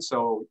government.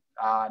 So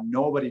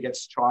nobody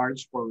gets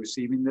charged for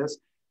receiving this,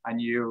 and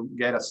you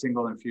get a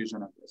single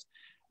infusion of this.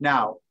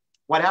 Now,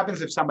 what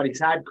happens if somebody's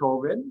had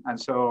COVID? And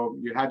so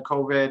you had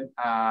COVID,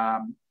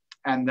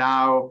 and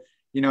now,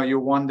 you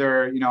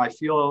wonder,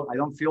 I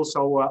don't feel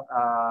so,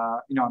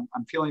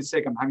 I'm feeling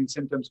sick, I'm having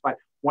symptoms, but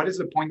what is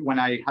the point when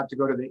I have to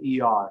go to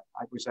the ER,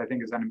 which I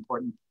think is an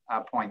important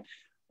point.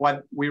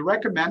 What we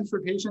recommend for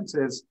patients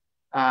is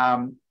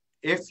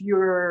if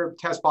you're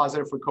test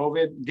positive for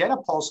COVID, get a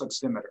pulse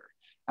oximeter.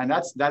 And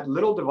that's that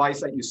little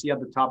device that you see at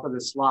the top of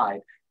the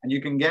slide. And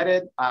you can get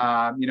it,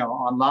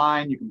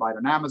 online, you can buy it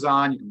on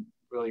Amazon, you can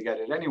really get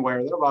it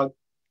anywhere. They're about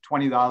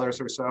 $20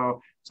 or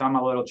so, some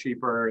a little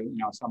cheaper,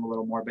 some a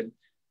little more, but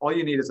all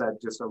you need is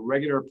just a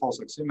regular pulse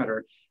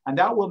oximeter, and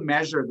that will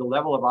measure the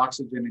level of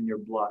oxygen in your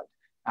blood.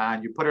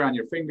 And you put it on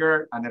your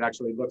finger, and it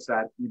actually looks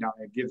at,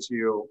 it gives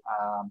you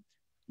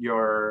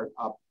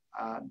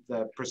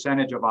the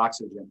percentage of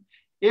oxygen.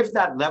 If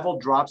that level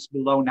drops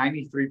below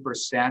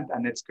 93%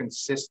 and it's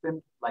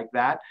consistent like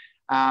that,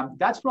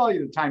 that's probably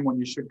the time when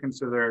you should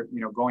consider,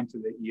 going to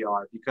the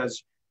ER,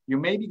 because you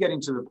may be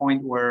getting to the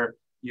point where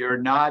you're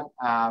not,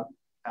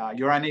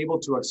 you're unable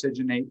to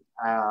oxygenate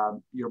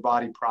your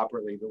body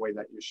properly the way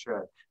that you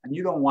should, and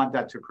you don't want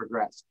that to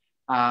progress.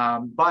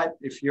 But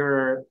if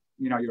your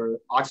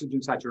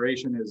oxygen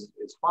saturation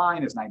is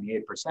fine, is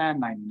 98%,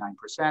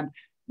 99%,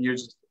 you're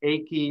just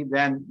achy,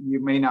 then you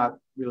may not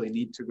really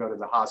need to go to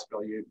the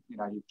hospital. You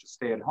just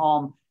stay at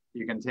home,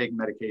 you can take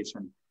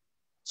medication.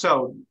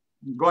 So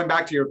going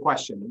back to your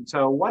question,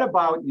 so what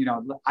about,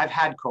 I've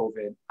had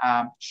COVID,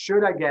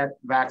 should I get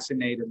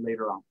vaccinated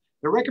later on?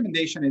 The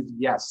recommendation is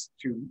yes,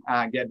 to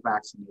get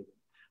vaccinated.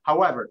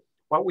 However,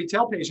 what we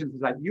tell patients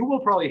is that you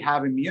will probably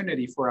have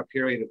immunity for a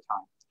period of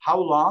time. How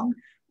long?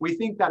 We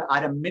think that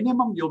at a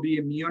minimum, you'll be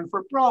immune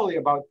for probably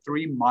about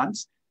 3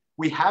 months.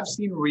 We have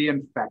seen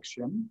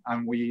reinfection,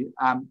 and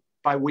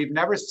but we've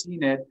never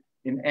seen it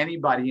in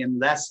anybody in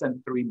less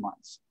than 3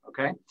 months,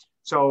 okay?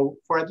 So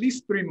for at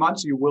least 3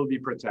 months, you will be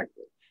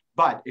protected.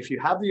 But if you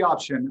have the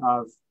option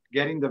of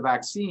getting the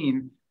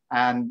vaccine,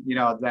 and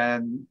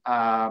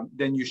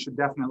then you should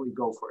definitely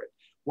go for it.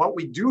 What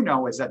we do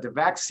know is that the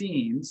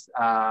vaccines,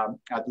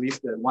 at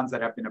least the ones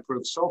that have been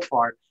approved so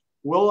far,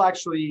 will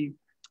actually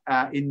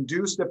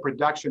induce the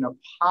production of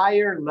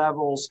higher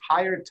levels,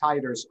 higher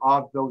titers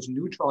of those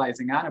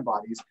neutralizing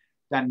antibodies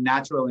than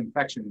natural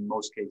infection in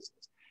most cases.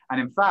 And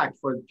in fact,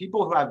 for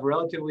people who have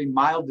relatively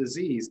mild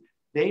disease,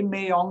 they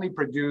may only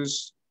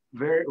produce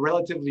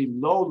relatively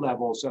low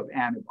levels of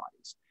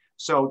antibodies.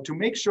 So to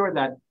make sure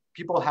that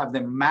people have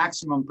the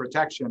maximum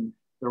protection,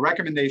 the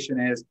recommendation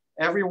is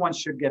everyone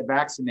should get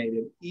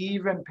vaccinated,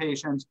 even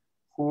patients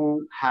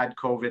who had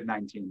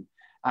COVID-19.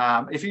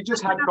 If you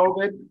just had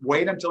COVID,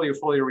 wait until you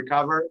fully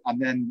recover, and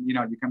then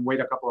you can wait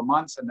a couple of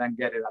months and then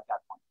get it at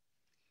that point.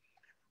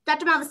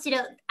 Dr.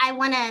 Malvestutto, I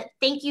want to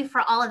thank you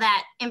for all of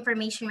that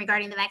information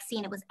regarding the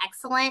vaccine. It was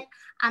excellent.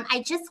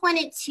 I just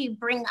wanted to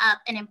bring up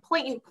an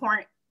important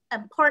point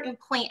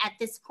at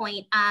this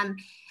point,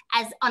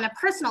 as on a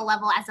personal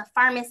level, as a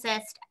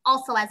pharmacist,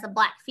 also as a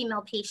Black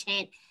female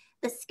patient,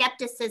 the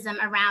skepticism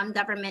around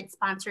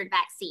government-sponsored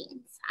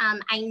vaccines.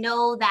 I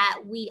know that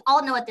we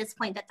all know at this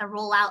point that the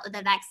rollout of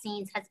the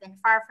vaccines has been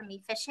far from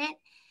efficient,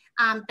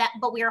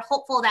 but we are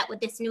hopeful that with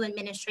this new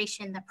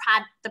administration,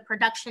 the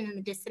production and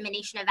the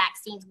dissemination of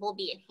vaccines will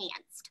be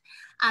enhanced.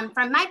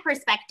 From my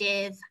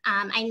perspective,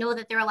 I know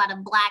that there are a lot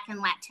of Black and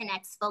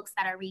Latinx folks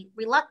that are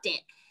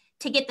reluctant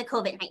to get the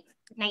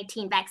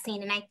COVID-19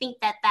 vaccine. And I think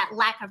that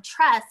lack of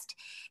trust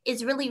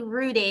is really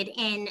rooted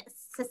in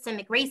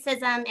systemic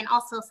racism and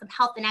also some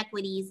health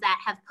inequities that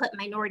have put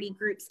minority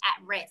groups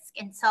at risk.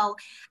 And so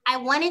I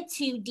wanted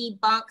to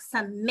debunk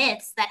some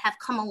myths that have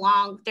come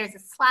along. There's a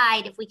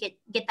slide, if we could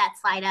get that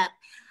slide up.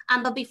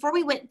 But before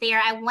we went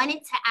there, I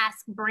wanted to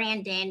ask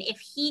Brandon if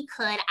he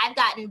could. I've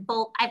gotten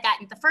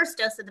the first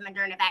dose of the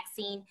Moderna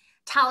vaccine,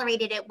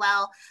 tolerated it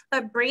well,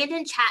 but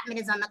Brandon Chapman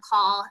is on the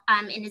call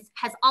and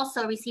has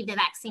also received the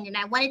vaccine. And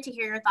I wanted to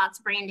hear your thoughts,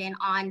 Brandon,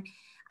 on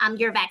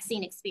your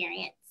vaccine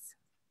experience.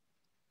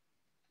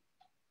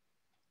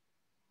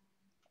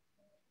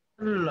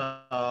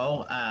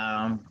 Hello,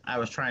 I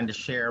was trying to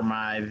share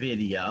my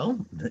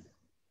video.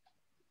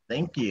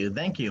 Thank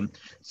you.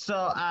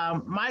 So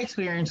my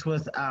experience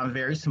was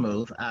very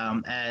smooth.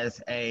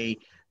 As a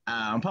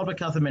public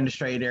health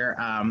administrator,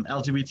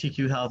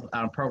 LGBTQ health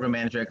program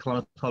manager at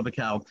Columbus Public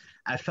Health,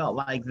 I felt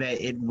like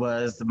that it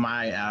was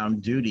my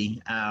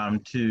duty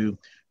to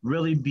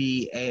really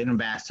be an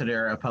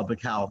ambassador of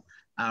public health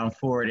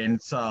for it.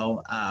 And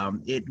so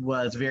it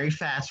was very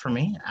fast for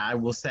me. I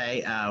will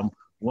say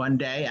one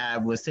day I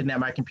was sitting at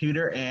my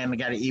computer and I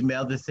got an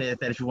email that said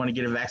that if you want to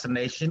get a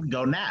vaccination,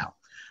 go now.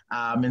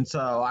 And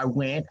so I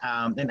went,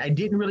 and it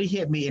didn't really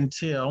hit me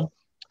until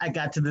I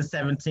got to the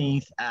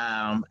 17th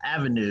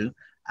Avenue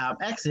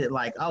exit,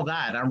 like, oh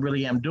God, I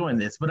really am doing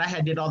this. But I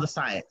had did all the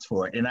science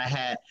for it. And I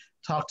had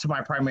talked to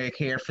my primary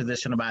care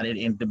physician about it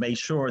and to make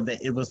sure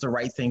that it was the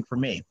right thing for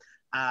me.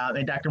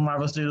 And Dr.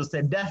 Malvestutto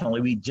said,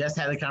 definitely, we just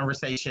had a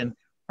conversation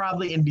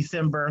probably in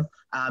December.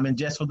 And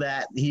just for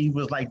that, he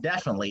was like,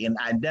 definitely. And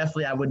I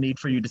would need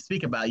for you to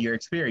speak about your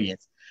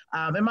experience.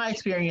 And my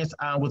experience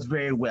was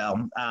very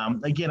well.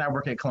 Again, I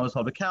work at Columbus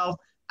Public Health.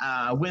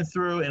 Went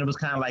through and it was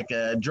kind of like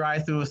a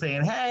drive-through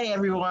saying, hey,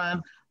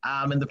 everyone.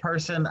 And the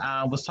person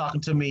was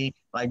talking to me,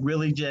 like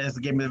really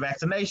just gave me the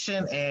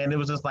vaccination. And it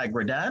was just like,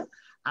 we're done.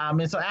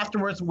 And so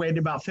afterwards, we waited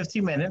about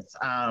 15 minutes.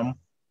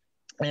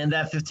 And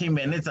that 15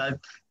 minutes, I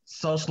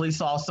socially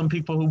saw some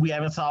people who we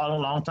haven't saw in a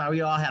long time.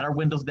 We all had our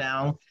windows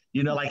down,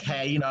 like,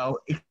 hey,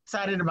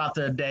 excited about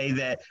the day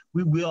that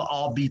we will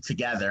all be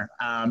together,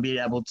 be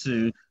able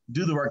to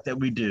do the work that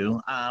we do.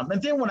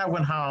 And then when I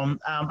went home,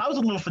 I was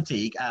a little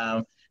fatigued.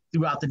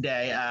 Throughout the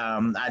day,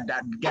 I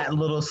got a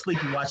little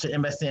sleepy watching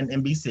MSN,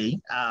 NBC,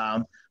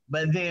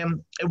 but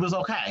then it was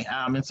okay.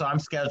 And so I'm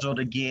scheduled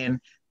again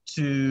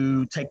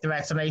to take the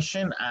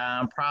vaccination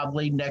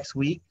probably next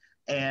week.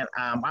 And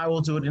I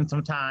will do it in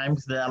some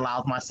times that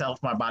allows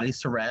my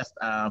bodies to rest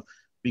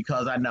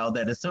because I know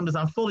that as soon as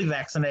I'm fully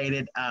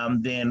vaccinated,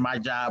 then my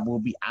job will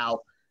be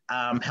out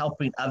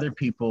helping other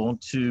people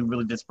to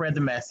really just spread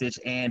the message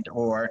and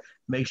or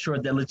make sure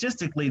that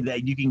logistically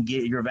that you can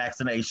get your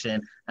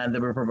vaccination and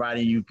that we're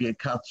providing you good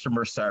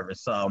customer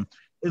service. So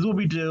is what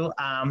we do.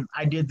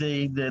 I did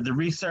the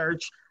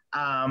research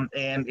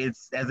and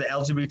it's as an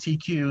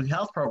LGBTQ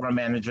health program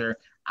manager,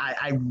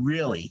 I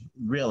really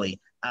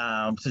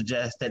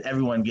suggest that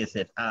everyone gets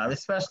it,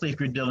 especially if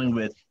you're dealing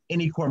with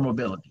any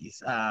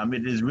comorbidities.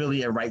 It is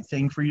really a right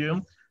thing for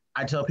you.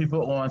 I tell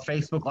people on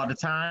Facebook all the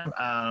time,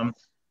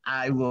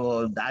 I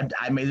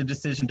made a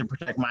decision to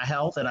protect my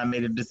health and I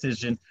made a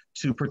decision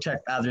to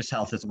protect others'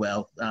 health as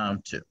well,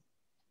 too.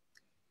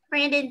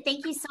 Brandon,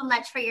 thank you so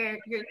much for your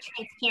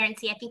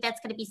transparency. I think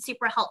that's going to be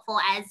super helpful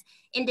as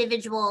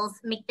individuals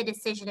make the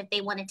decision if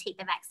they want to take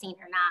the vaccine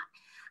or not.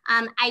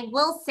 I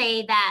will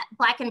say that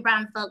Black and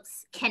Brown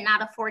folks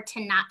cannot afford to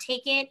not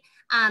take it.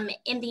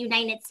 In the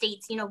United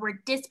States,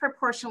 we're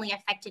disproportionately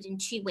affected in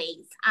two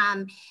ways.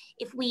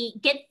 If we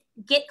get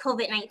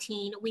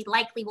COVID-19, we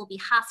likely will be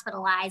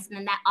hospitalized, and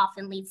then that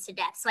often leads to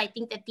death. So I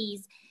think that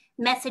these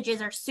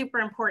messages are super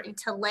important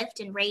to lift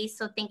and raise.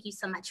 So thank you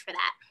so much for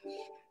that.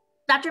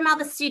 Dr.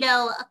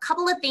 Malvestutto, a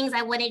couple of things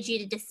I wanted you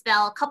to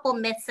dispel, a couple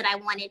myths that I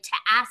wanted to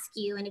ask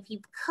you, and if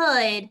you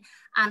could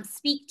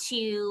speak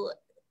to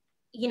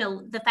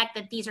the fact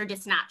that these are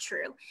just not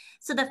true.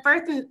 So the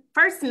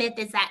first myth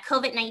is that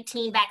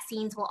COVID-19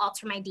 vaccines will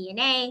alter my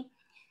DNA.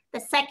 The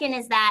second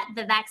is that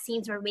the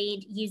vaccines were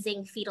made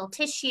using fetal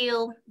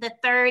tissue. The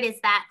third is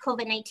that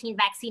COVID-19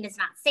 vaccine is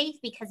not safe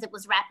because it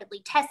was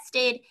rapidly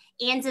tested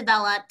and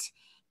developed.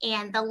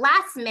 And the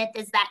last myth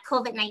is that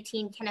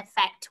COVID-19 can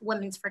affect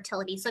women's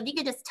fertility. So if you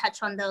could just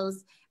touch on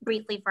those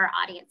briefly for our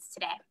audience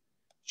today.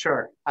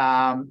 Sure.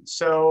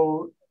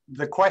 So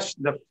the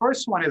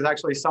first one is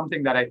actually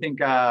something that I think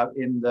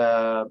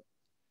for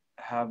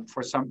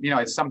some,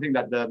 it's something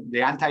that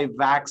the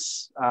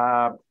anti-vax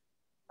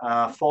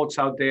folks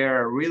out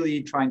there are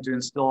really trying to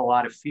instill a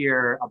lot of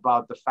fear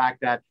about the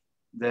fact that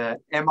the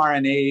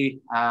mRNA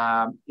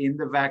in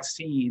the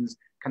vaccines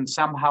can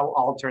somehow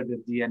alter the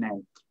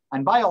DNA.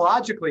 And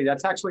biologically,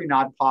 that's actually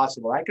not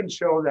possible. I can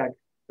show that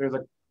there's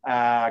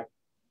a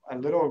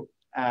little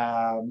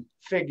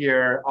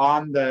figure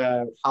on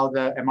how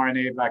the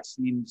mRNA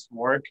vaccines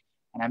work.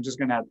 And I'm just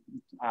gonna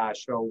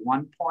show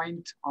one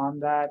point on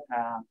that.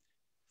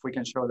 If we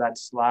can show that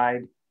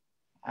slide.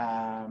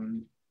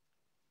 And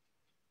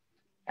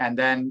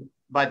then,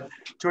 but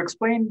to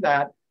explain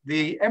that,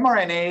 the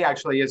mRNA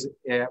actually is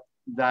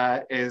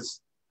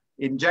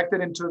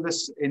injected into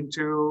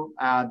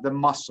the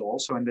muscle,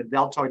 so in the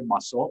deltoid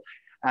muscle,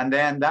 and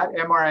then that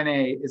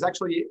mRNA is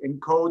actually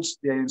encodes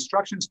the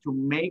instructions to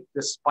make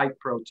the spike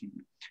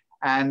protein,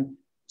 and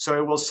so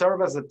it will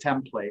serve as a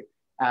template.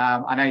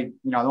 And I,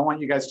 don't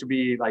want you guys to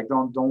be like,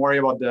 don't worry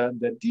about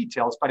the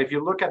details, but if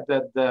you look at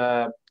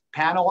the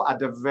panel at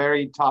the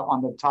very top,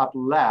 on the top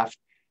left.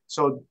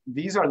 So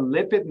these are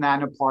lipid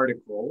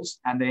nanoparticles,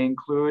 and they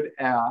include,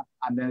 and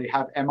they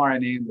have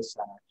mRNA in the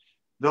center.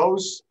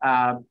 Those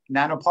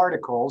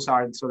nanoparticles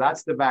so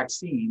that's the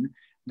vaccine.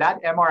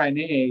 That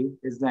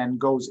mRNA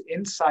goes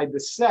inside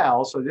the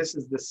cell. So this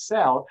is the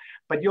cell,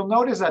 but you'll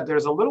notice that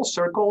there's a little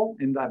circle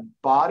in the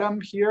bottom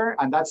here,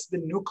 and that's the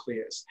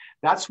nucleus.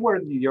 That's where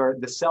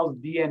the cell's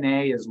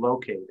DNA is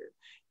located.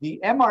 the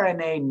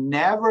mRNA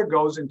never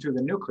goes into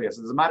the nucleus.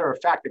 As a matter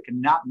of fact, it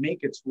cannot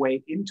make its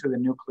way into the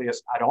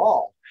nucleus at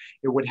all.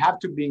 It would have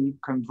to be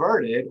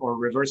converted or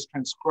reverse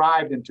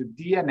transcribed into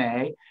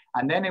DNA,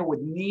 and then it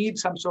would need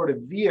some sort of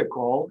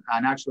vehicle,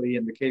 and actually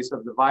in the case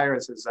of the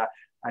virus is a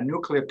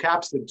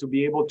nucleocapsid, to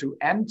be able to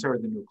enter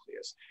the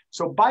nucleus.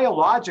 So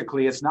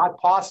biologically, it's not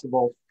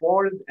possible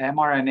for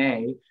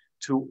mRNA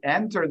to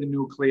enter the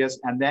nucleus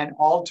and then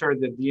alter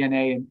the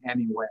DNA in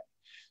any way.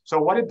 So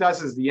what it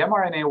does is the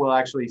mRNA will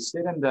actually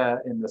sit in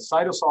the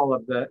cytosol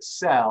of the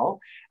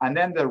cell, and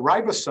then the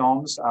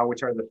ribosomes,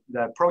 which are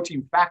the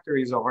protein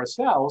factories of our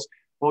cells,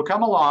 will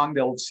come along,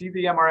 they'll see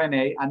the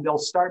mRNA, and they'll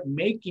start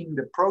making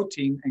the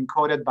protein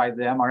encoded by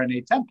the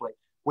mRNA template,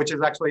 which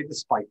is actually the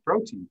spike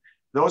protein.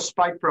 Those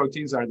spike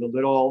proteins are the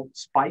little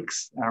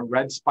spikes,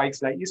 red spikes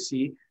that you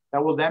see,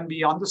 that will then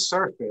be on the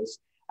surface.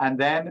 And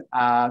then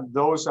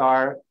those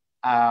are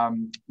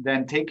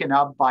then taken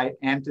up by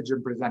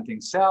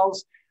antigen-presenting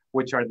cells,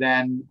 which are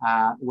then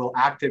will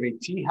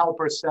activate T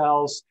helper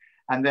cells,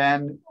 and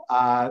then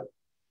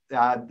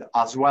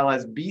as well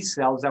as B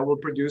cells that will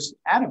produce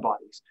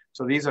antibodies.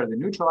 So these are the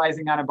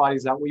neutralizing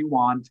antibodies that we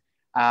want,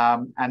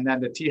 and then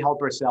the T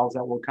helper cells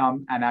that will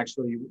come and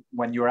actually,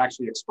 when you're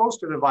actually exposed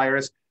to the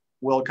virus,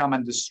 will come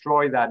and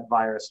destroy that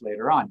virus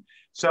later on.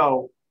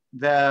 So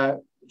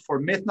for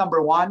myth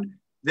number one,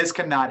 this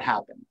cannot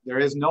happen. There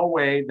is no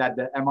way that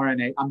the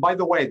mRNA, and by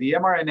the way, the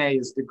mRNA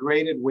is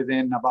degraded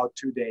within about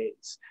 2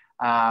 days.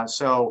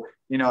 So,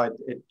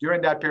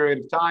 during that period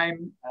of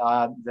time,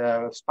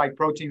 the spike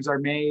proteins are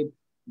made,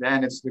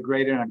 then it's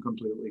degraded and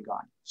completely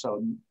gone.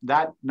 So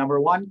that, number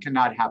one,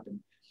 cannot happen.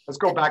 Let's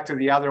go back to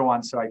the other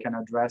one so I can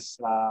address.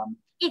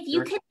 If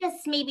you could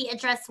just maybe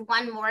address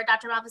one more,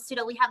 Dr.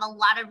 Malvestutto, we have a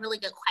lot of really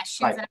good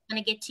questions that I'm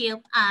going to get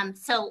to.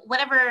 So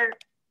whatever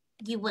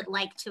you would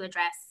like to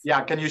address.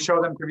 Yeah, can you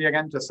show them to me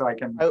again, just so I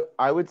can?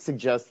 I would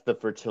suggest the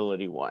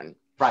fertility one.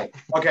 Right.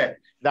 Okay.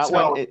 That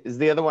one is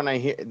the other one I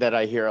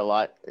hear a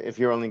lot. If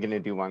you're only going to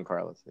do one,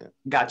 Carlos. Yeah.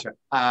 Gotcha.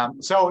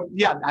 So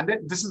yeah, and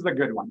this is the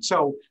good one.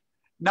 So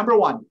number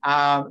one,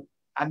 and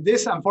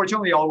this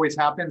unfortunately always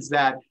happens,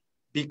 that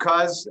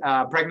because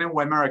pregnant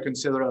women are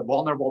considered a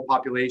vulnerable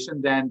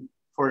population, then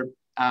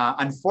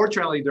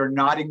unfortunately they're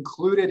not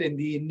included in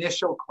the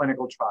initial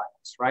clinical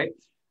trials, right?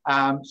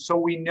 So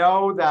we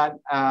know that,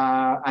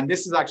 and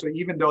this is actually,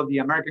 even though the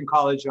American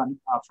College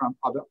from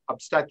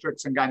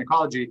Obstetrics and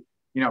Gynecology,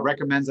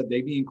 recommends that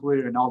they be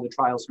included in all the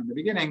trials from the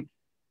beginning,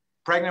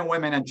 pregnant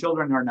women and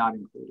children are not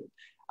included.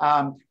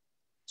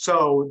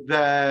 So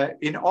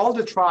in all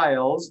the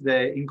trials,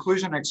 the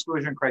inclusion and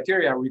exclusion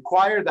criteria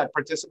require that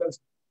participants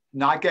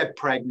not get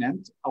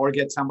pregnant or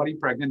get somebody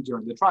pregnant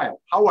during the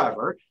trial.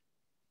 However,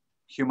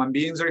 human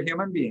beings are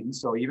human beings,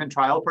 so even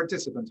trial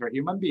participants are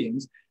human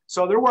beings.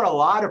 So there were a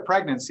lot of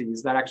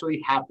pregnancies that actually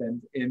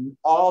happened in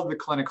all the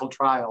clinical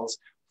trials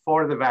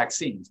for the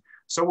vaccines.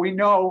 So we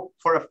know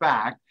for a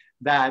fact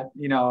that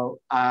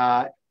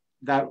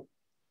that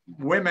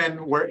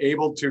women were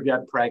able to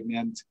get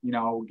pregnant,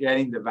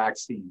 getting the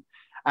vaccine.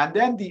 And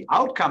then the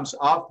outcomes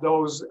of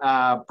those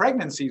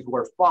pregnancies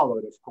were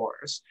followed, of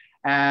course.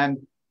 And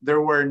there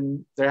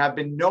have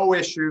been no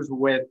issues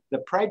with the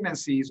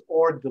pregnancies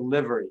or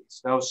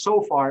deliveries.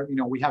 So far,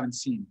 we haven't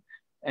seen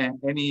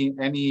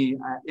any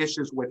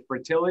issues with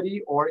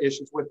fertility or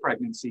issues with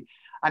pregnancy.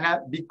 And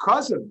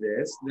because of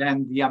this,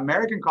 then the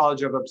American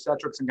College of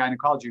Obstetrics and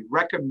Gynecology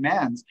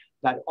recommends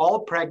that all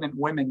pregnant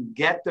women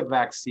get the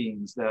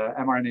vaccines, the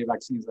mRNA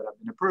vaccines that have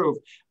been approved,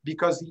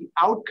 because the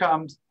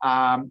outcomes,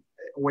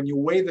 when you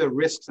weigh the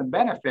risks and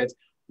benefits,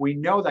 we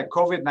know that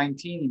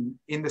COVID-19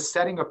 in the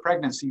setting of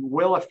pregnancy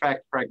will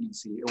affect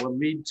pregnancy. It will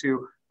lead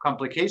to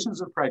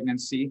complications of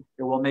pregnancy.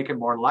 It will make it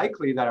more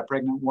likely that a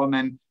pregnant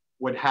woman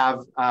would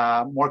have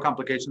more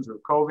complications of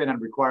COVID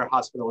and require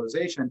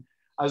hospitalization,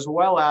 as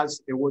well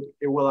as it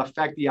will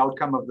affect the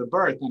outcome of the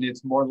birth, and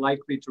it's more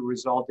likely to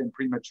result in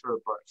premature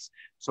births.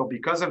 So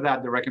because of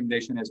that, the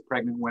recommendation is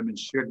pregnant women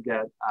should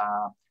get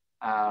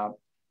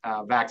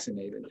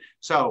vaccinated.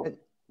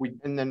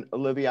 And then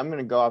Olivia, I'm going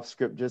to go off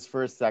script just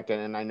for a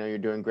second, and I know you're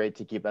doing great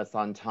to keep us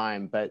on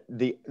time, but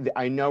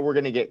I know we're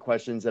going to get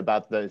questions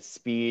about the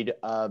speed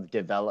of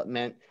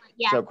development.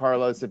 Yeah. So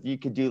Carlos, if you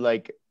could do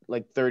like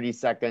 30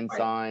 seconds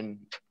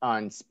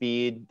on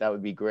speed, that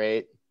would be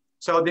great.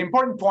 So the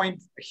important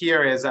point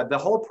here is that the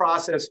whole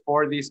process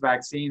for these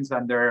vaccines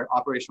under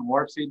Operation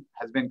Warp Speed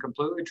has been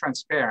completely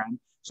transparent.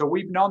 So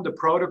we've known the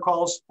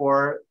protocols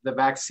for the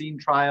vaccine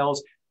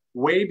trials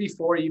way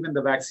before even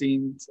the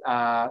vaccines,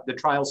 the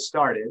trials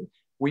started.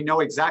 We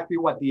know exactly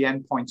what the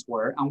endpoints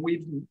were, and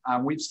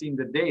we've seen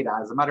the data.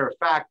 As a matter of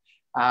fact,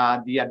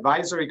 the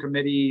advisory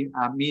committee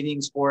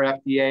meetings for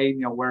FDA,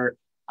 were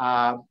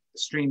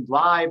streamed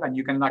live, and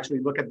you can actually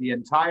look at the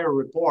entire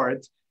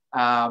report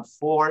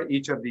for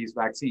each of these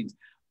vaccines.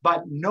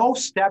 But no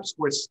steps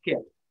were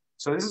skipped.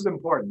 So this is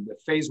important. The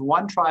phase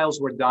 1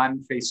 trials were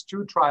done, phase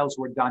 2 trials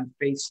were done,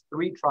 phase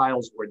 3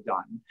 trials were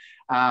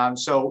done.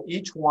 So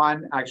each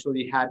one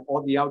actually had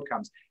all the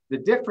outcomes. The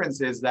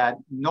difference is that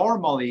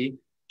normally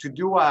to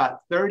do a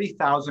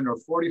 30,000 or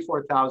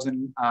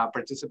 44,000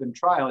 participant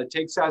trial, it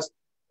takes us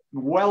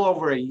well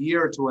over a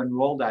year to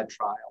enroll that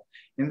trial.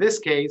 In this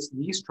case,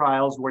 these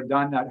trials were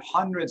done at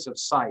hundreds of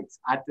sites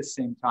at the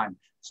same time.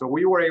 So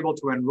we were able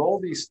to enroll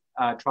these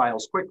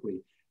trials quickly.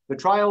 The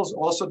trials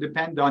also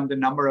depend on the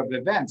number of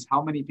events,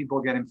 how many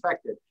people get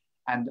infected.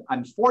 And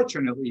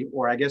unfortunately,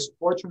 or I guess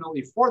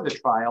fortunately for the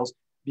trials,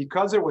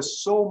 because there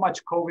was so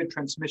much COVID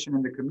transmission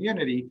in the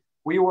community,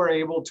 we were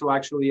able to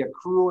actually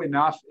accrue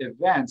enough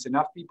events,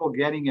 enough people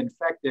getting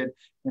infected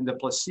in the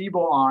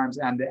placebo arms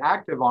and the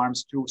active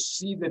arms to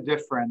see the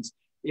difference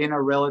in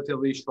a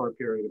relatively short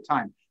period of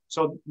time.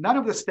 So none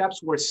of the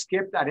steps were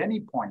skipped at any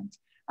point.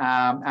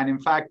 And in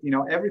fact, you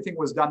know, everything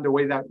was done the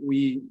way that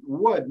we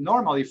would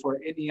normally for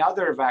any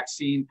other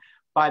vaccine.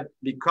 But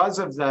because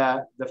of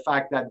the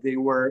fact that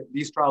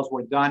these trials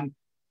were done,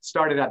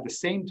 started at the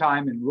same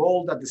time,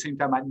 enrolled at the same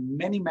time at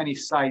many, many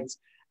sites,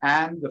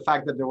 and the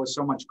fact that there was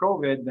so much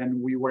COVID, then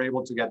we were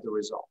able to get the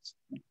results.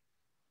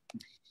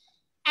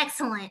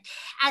 Excellent.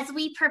 As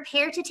we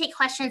prepare to take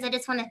questions, I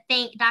just want to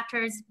thank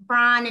Doctors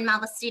Braun and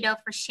Malvestutto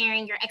for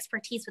sharing your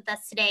expertise with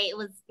us today. It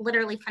was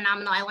literally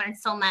phenomenal. I learned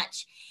so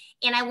much.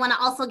 And I want to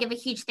also give a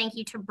huge thank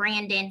you to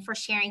Brandon for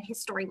sharing his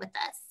story with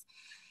us.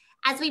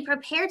 As we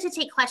prepare to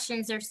take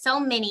questions, there's so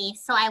many.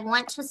 So I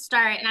want to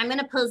start, and I'm going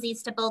to pose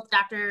these to both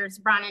Doctors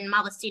Braun and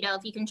Malvestutto,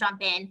 if you can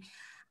jump in.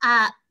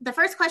 The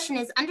first question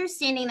is,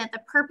 understanding that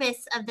the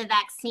purpose of the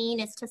vaccine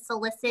is to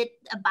solicit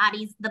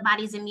the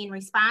body's immune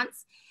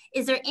response,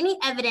 is there any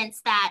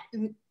evidence that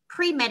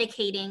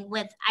pre-medicating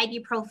with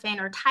ibuprofen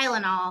or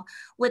Tylenol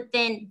would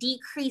then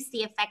decrease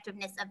the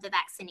effectiveness of the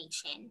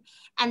vaccination?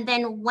 And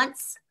then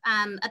once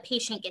a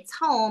patient gets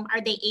home,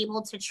 are they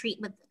able to treat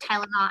with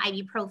Tylenol,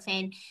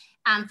 ibuprofen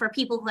for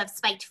people who have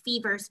spiked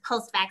fevers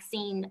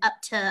post-vaccine up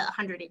to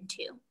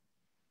 102?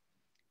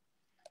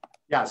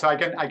 Yeah, so I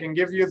can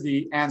give you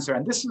the answer,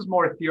 and this is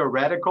more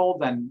theoretical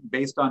than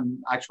based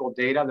on actual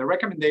data. The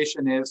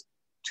recommendation is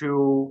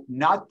to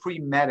not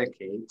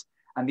pre-medicate,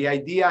 and the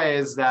idea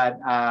is that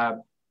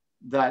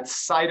that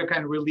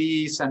cytokine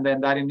release and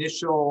then that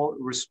initial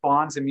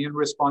response, immune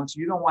response,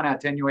 you don't want to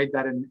attenuate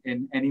that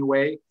in any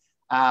way.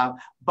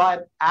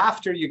 But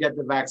after you get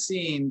the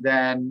vaccine,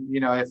 then, you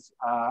know,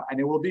 and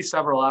it will be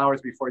several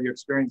hours before you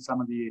experience some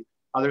of the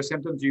other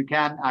symptoms, you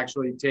can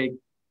actually take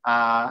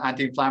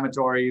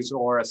anti-inflammatories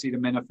or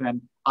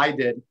acetaminophen. I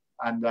did,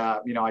 and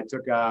you know, I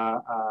took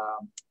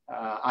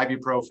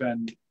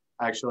ibuprofen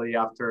actually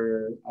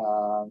after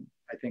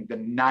I think the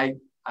night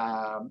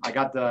I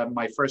got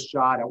my first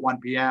shot at 1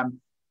 p.m.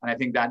 and I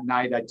think that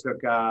night I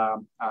took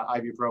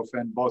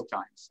ibuprofen both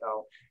times.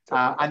 So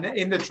and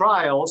in the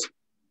trials,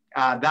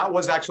 that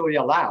was actually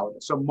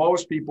allowed. So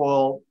most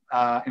people,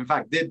 in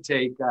fact, did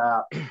take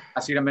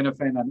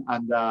acetaminophen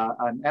and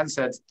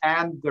NSAIDs,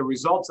 and the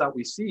results that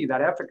we see,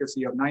 that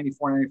efficacy of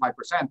 94,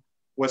 95%,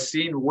 was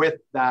seen with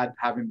that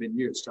having been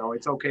used. So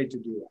it's okay to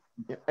do that.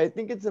 I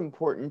think it's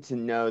important to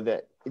know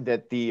that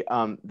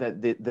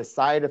the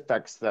side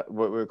effects that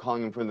what we're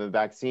calling from the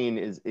vaccine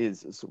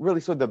is really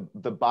sort of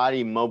the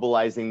body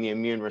mobilizing the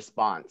immune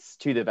response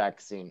to the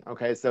vaccine.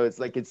 Okay, so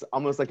it's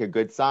almost like a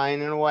good sign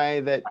in a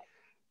way that,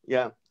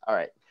 yeah. All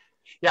right.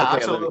 Yeah, okay,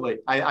 absolutely.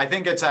 I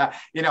think it's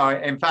you know,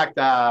 in fact,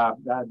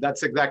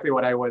 that's exactly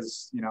what I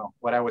was, you know,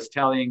 what I was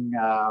telling.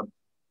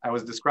 I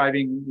was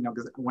describing, you know,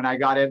 because when I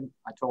got it,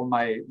 I told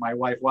my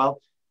wife, well,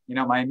 you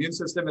know, my immune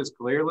system is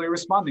clearly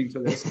responding to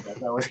this.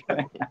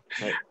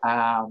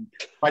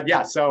 But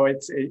yeah, so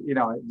it's, you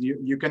know,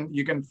 you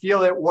can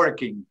feel it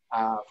working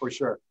for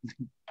sure.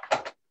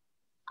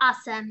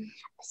 Awesome.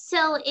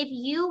 So if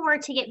you were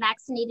to get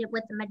vaccinated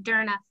with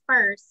Moderna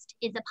first,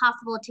 is it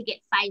possible to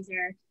get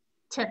Pfizer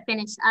to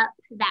finish up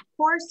that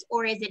course,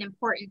 or is it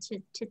important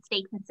to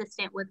stay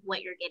consistent with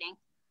what you're getting?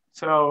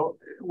 So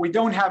we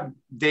don't have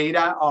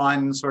data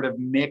on sort of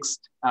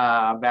mixed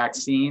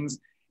vaccines.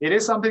 It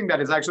is something that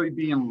is actually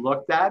being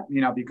looked at, you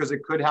know, because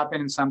it could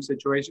happen in some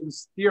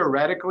situations.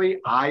 Theoretically,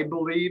 I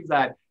believe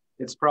that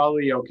it's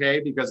probably okay,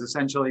 because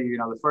essentially, you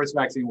know, the first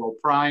vaccine will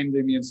prime the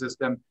immune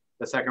system.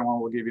 The second one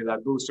will give you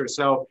that booster.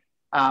 So,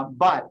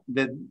 but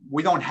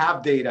we don't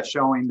have data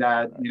showing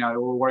that, you know, it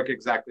will work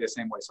exactly the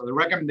same way. So the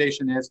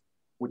recommendation is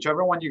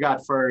whichever one you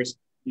got first,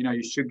 you know,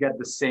 you should get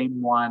the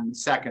same one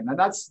second. And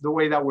that's the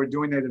way that we're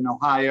doing it in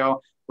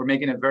Ohio. We're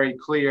making it very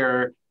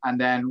clear. And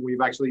then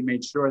we've actually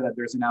made sure that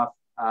there's enough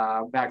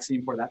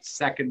vaccine for that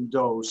second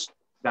dose,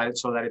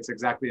 so that it's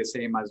exactly the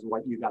same as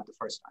what you got the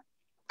first time.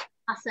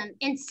 Awesome.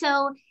 And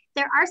so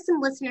there are some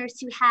listeners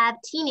who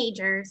have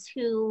teenagers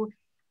who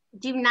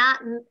do not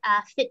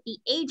fit the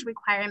age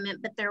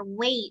requirement, but their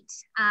weight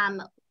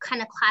kind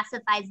of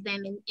classifies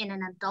them in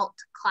an adult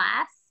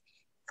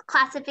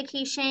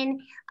classification.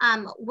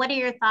 What are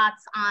your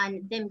thoughts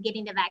on them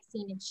getting the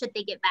vaccine, and should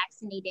they get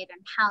vaccinated,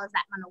 and how is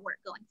that going to work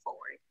going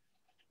forward?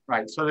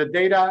 Right. So the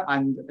data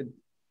and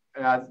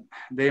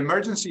the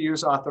emergency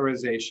use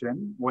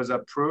authorization was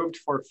approved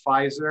for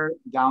Pfizer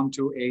down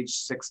to age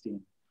 16.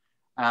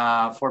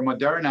 For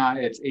Moderna,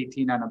 it's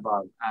 18 and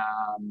above.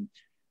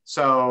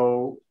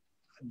 So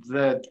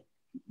the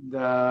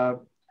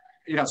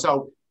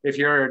so if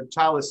your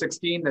child is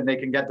 16, then they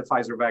can get the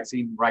Pfizer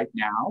vaccine right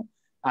now.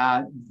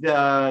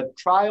 The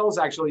trials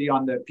actually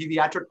on the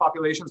pediatric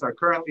populations are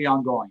currently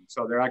ongoing.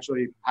 So they're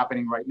actually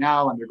happening right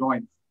now, and they're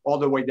going all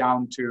the way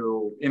down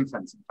to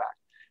infants, in fact.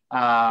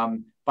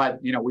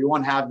 But we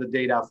won't have the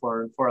data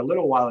for a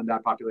little while in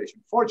that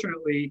population.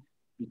 Fortunately,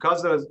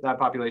 because that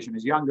population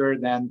is younger,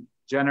 then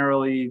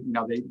generally,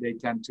 they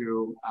tend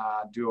to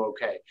do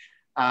okay.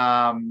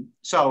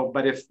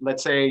 But if,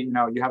 let's say,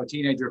 you have a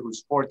teenager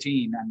who's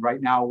 14 and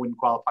right now wouldn't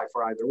qualify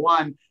for either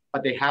one,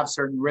 but they have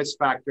certain risk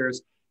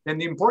factors, then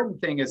the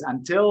important thing is,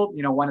 until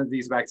one of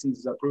these vaccines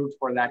is approved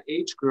for that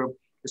age group,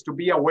 is to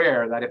be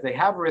aware that if they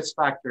have risk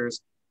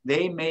factors,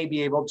 they may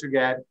be able to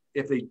get,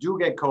 if they do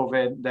get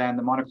COVID, then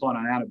the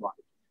monoclonal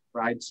antibody,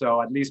 right?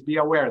 So at least be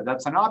aware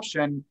that's an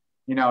option.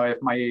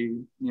 If my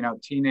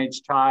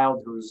teenage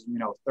child who's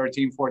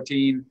 13,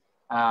 14,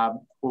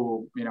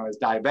 who is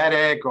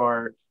diabetic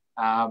or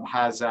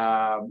has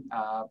a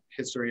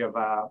history of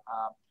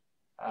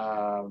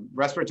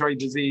respiratory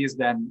disease,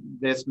 then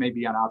this may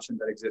be an option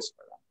that exists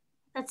for them.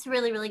 That's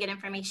really, really good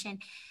information.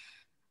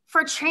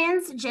 For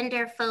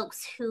transgender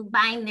folks who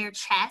bind their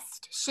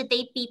chest, should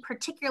they be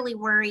particularly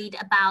worried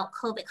about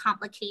COVID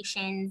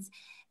complications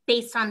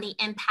based on the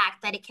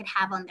impact that it could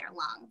have on their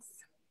lungs?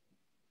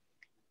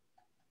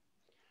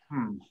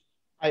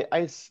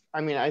 I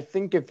mean, I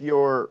think if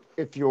you're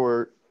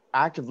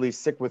actively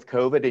sick with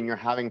COVID and you're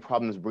having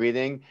problems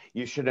breathing,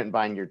 you shouldn't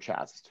bind your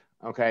chest.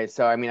 Okay,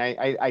 so I mean,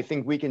 I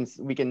think we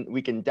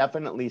can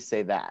definitely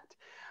say that.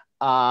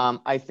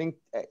 I think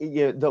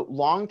the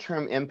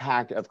long-term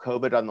impact of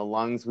COVID on the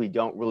lungs, we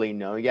don't really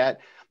know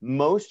yet.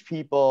 Most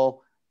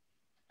people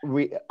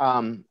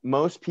recover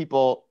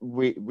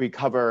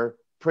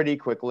pretty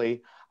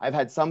quickly. I've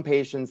had some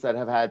patients that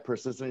have had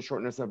persistent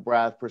shortness of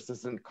breath,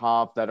 persistent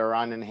cough, that are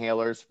on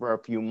inhalers for a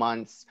few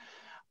months.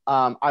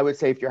 I would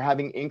say if you're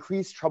having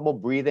increased trouble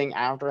breathing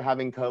after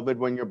having COVID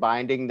when you're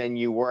binding than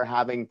you were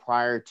having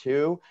prior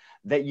to,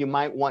 that you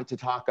might want to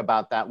talk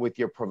about that with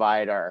your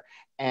provider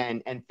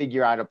and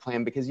figure out a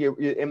plan, because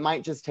it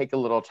might just take a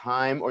little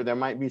time, or there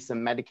might be some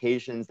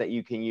medications that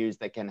you can use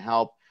that can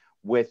help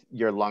with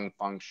your lung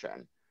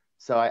function.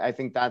 So I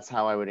think that's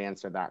how I would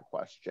answer that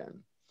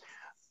question.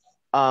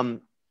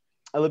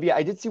 Olivia,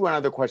 I did see one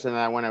other question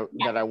that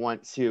I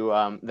want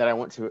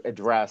to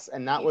address,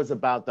 and that was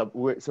about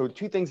so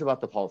two things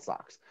about the pulse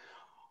ox.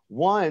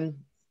 One,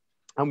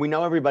 and we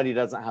know everybody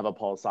doesn't have a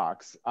pulse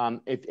ox.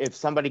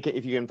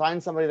 If you can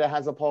find somebody that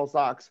has a pulse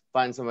ox,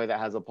 find somebody that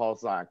has a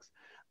pulse ox,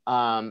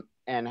 and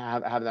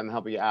have them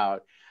help you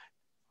out.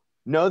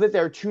 Know that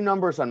there are two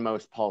numbers on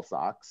most pulse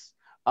ox.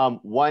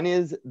 One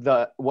is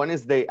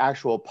the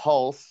actual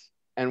pulse,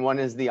 and one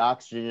is the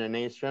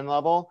oxygenation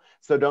level.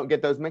 So don't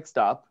get those mixed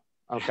up.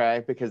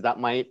 Okay, because that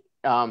might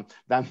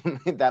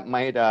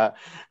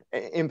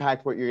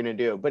impact what you're going to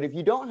do. But if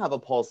you don't have a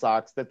pulse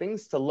ox, the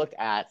things to look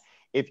at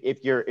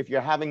if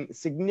you're having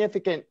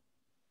significant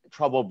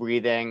trouble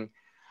breathing,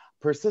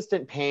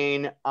 persistent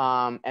pain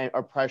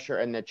or pressure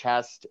in the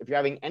chest, if you're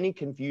having any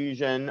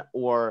confusion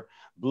or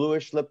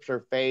bluish lips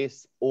or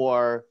face,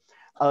 or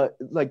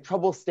like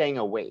trouble staying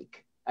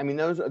awake, I mean,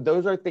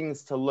 those are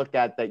things to look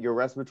at, that your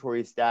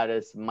respiratory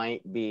status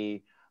might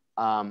be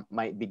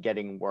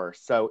getting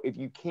worse. So if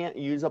you can't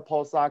use a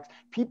pulse ox,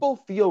 people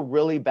feel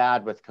really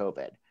bad with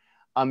COVID.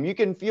 You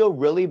can feel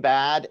really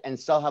bad and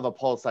still have a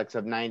pulse ox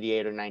of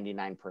 98 or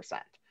 99%.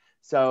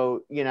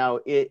 So,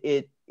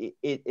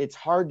 it's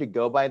hard to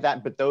go by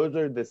that, but those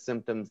are the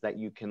symptoms that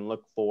you can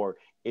look for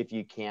if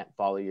you can't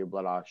follow your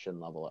blood oxygen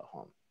level at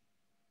home.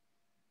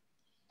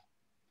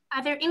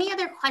 Are there any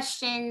other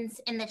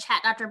questions in the chat,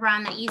 Dr.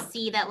 Braun, that you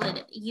see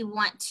that you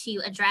want to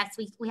address?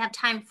 We have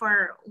time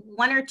for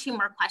one or two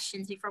more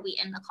questions before we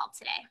end the call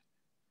today.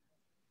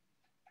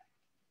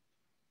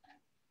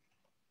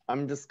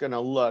 I'm just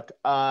gonna look.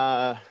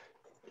 There's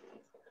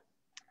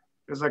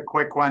a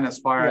quick one as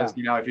far as,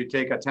 if you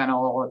take a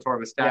 10-ol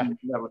atorvastatin,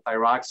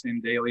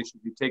 levothyroxine daily,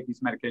 should you take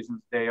these medications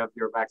the day of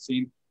your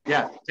vaccine?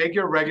 Yeah, take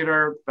your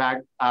regular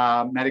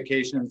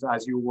medications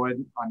as you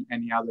would on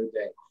any other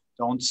day.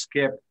 Don't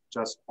skip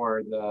just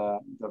for the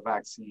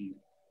vaccine.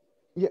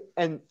 Yeah,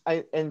 and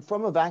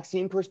from a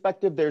vaccine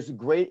perspective, there's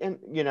great, and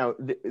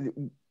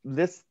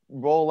this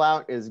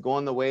rollout is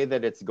going the way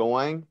that it's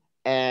going,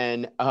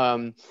 and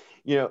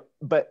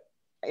but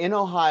in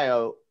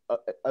Ohio,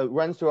 it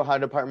runs through Ohio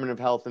Department of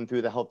Health and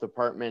through the health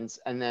departments,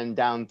 and then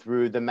down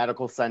through the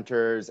medical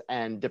centers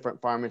and different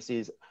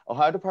pharmacies.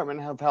 Ohio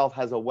Department of Health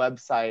has a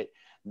website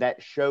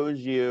that shows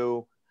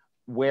you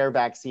where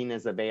vaccine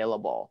is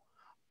available.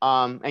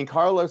 And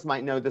Carlos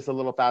might know this a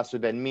little faster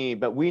than me,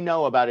 but we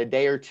know about a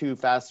day or two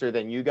faster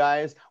than you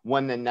guys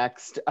when the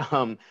next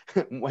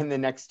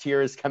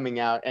tier is coming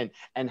out,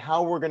 and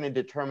how we're going to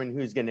determine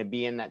who's going to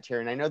be in that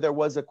tier. And I know there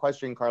was a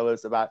question,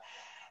 Carlos, about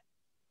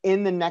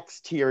in the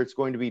next tier, it's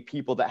going to be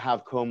people that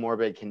have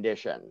comorbid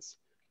conditions.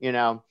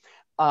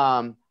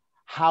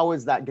 how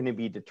is that going to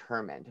be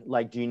determined?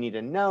 Like, do you need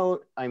a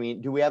note? I mean,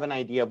 do we have an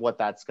idea of what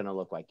that's going to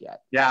look like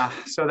yet? Yeah,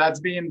 so that's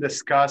being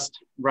discussed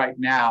right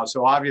now.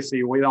 So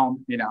obviously we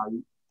don't,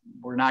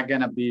 we're not going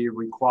to be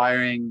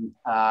requiring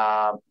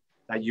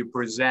that you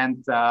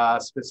present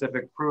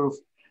specific proof.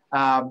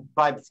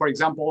 But for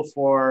example,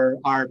 for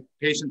our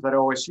patients at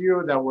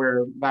OSU that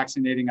we're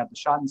vaccinating at the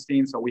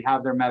Schottenstein, so we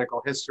have their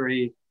medical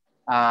history,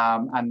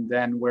 and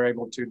then we're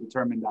able to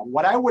determine that.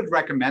 What I would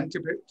recommend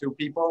to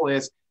people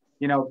is,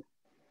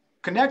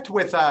 connect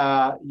with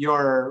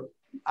your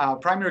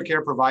primary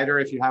care provider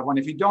if you have one.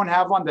 If you don't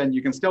have one, then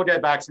you can still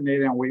get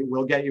vaccinated and we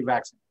will get you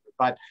vaccinated.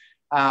 But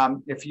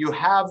if you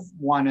have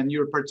one and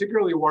you're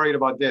particularly worried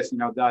about this,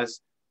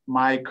 does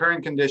my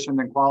current condition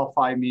then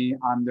qualify me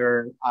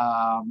under,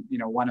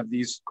 one of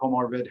these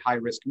comorbid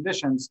high-risk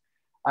conditions?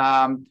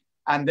 And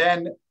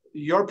then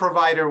your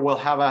provider will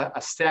have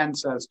a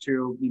sense as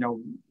to,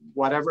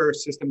 whatever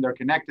system they're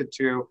connected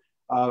to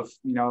of,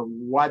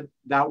 what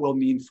that will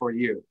mean for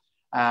you.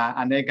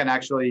 And they can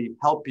actually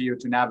help you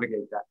to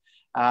navigate that.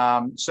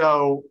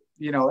 So,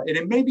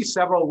 it may be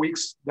several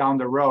weeks down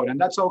the road, and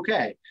that's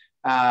okay.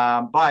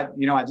 But,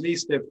 at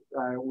least if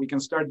we can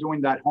start doing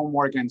that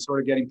homework and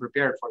sort of getting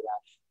prepared for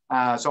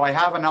that. So I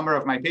have a number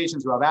of my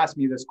patients who have asked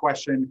me this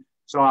question.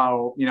 So,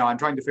 I'm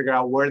trying to figure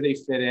out where they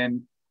fit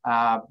in,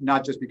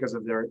 not just because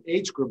of their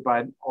age group,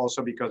 but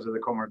also because of the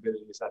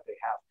comorbidities that they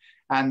have.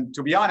 And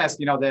to be honest,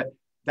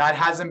 that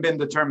hasn't been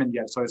determined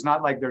yet. So it's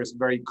not like there's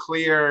very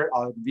clear,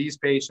 these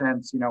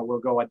patients, will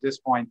go at this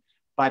point,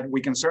 but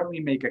we can certainly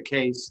make a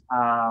case,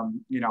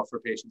 for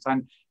patients.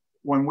 And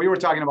when we were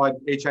talking about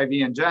HIV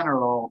in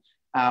general,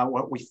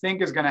 what we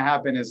think is going to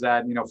happen is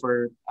that,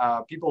 for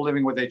people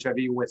living with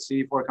HIV with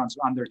CD4 counts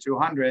under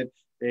 200,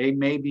 they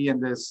may be in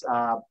this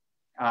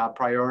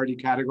priority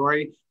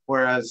category,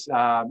 whereas,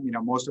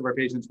 most of our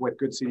patients with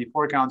good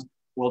CD4 counts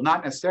will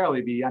not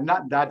necessarily be, and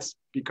that's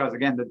because,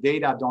 again, the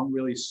data don't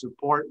really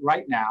support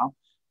right now,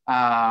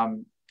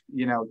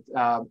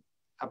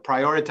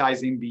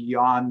 prioritizing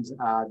beyond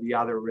the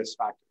other risk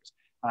factors.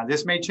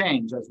 This may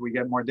change as we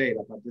get more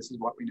data, but this is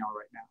what we know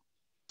right now.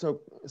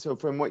 So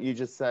from what you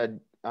just said,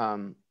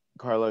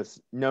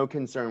 Carlos, no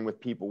concern with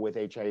people with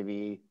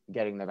HIV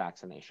getting the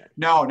vaccination?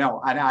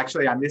 No. And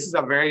actually, and this is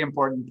a very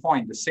important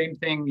point. The same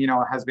thing,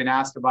 has been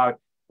asked about,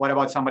 what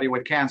about somebody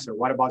with cancer?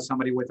 What about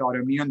somebody with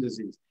autoimmune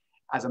disease?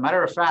 As a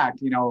matter of fact,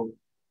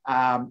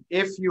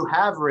 if you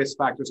have risk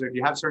factors, or if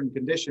you have certain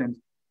conditions,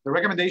 the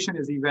recommendation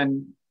is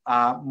even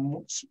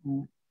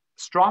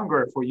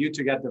stronger for you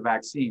to get the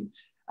vaccine.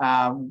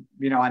 And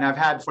I've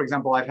had, for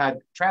example,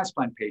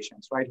 transplant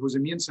patients, right, whose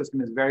immune system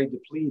is very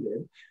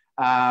depleted.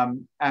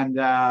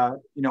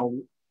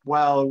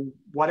 Well,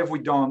 what if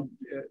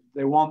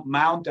they won't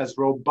mount as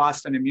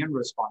robust an immune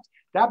response?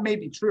 That may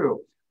be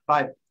true,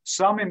 but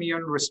some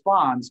immune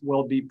response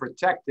will be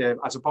protective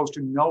as opposed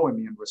to no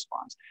immune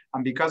response.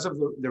 And because of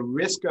the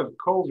risk of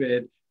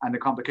COVID and the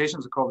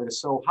complications of COVID is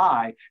so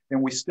high,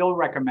 then we still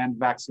recommend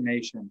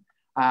vaccination.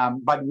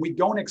 But we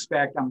don't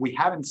expect, and we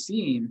haven't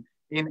seen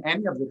in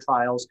any of the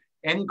trials,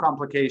 any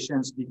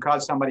complications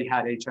because somebody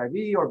had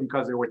HIV or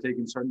because they were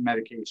taking certain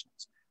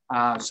medications.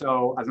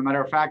 So as a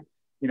matter of fact,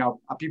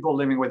 people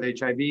living with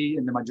HIV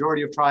in the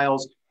majority of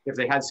trials, if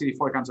they had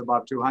CD4 counts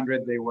above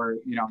 200, they were,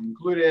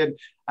 included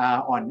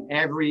on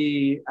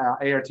every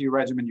ART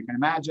regimen you can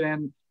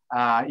imagine.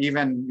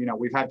 Even,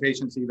 we've had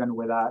patients even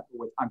with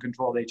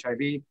uncontrolled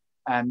HIV,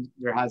 and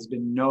there has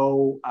been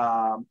no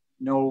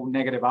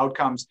negative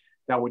outcomes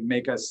that would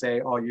make us say,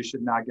 oh, you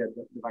should not get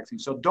the vaccine.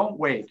 So don't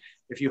wait.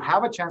 If you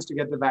have a chance to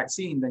get the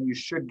vaccine, then you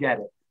should get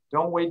it.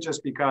 Don't wait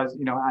just because,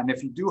 and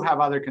if you do have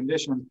other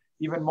conditions,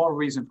 even more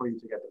reason for you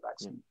to get the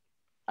vaccine.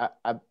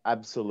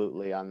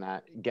 Absolutely on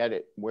that. Get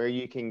it where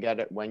you can get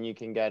it, when you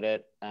can get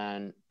it,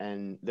 and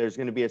there's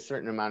going to be a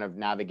certain amount of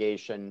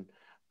navigation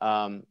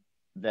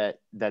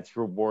that's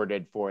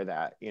rewarded for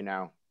that,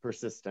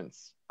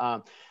 persistence.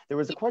 There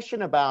was a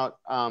question about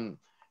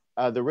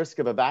the risk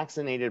of a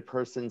vaccinated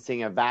person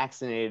seeing a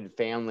vaccinated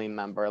family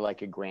member,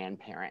 like a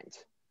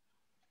grandparent.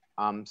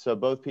 So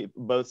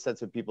both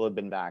sets of people have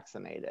been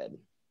vaccinated.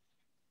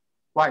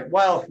 Right.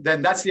 Well,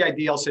 then that's the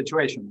ideal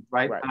situation,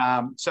 right?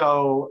 And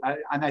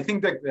I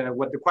think that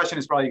what the question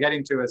is probably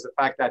getting to is the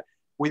fact that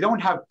we don't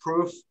have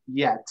proof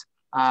yet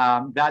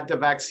that the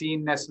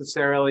vaccine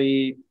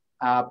necessarily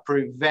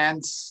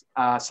prevents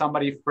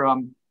somebody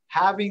from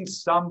having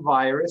some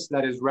virus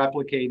that is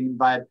replicating,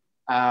 but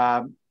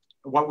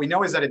what we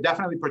know is that it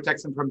definitely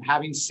protects them from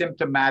having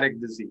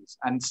symptomatic disease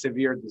and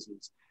severe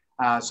disease.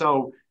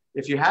 So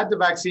if you had the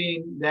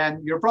vaccine,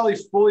 then you're probably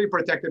fully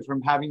protected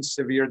from having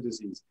severe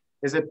disease.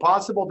 Is it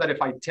possible that if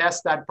I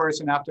test that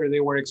person after they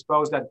were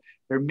exposed, that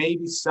there may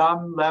be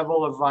some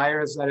level of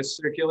virus that is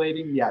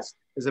circulating? Yes.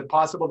 Is it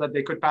possible that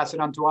they could pass it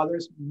on to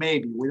others?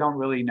 Maybe. We don't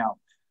really know.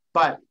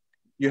 But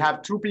you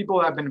have two people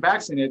who have been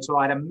vaccinated. So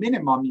at a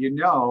minimum,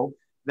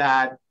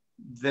 that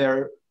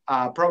their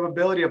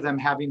probability of them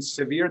having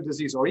severe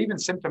disease or even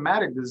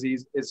symptomatic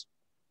disease is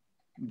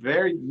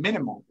very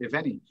minimal, if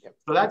any. Yep.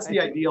 So that's the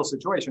ideal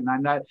situation.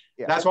 And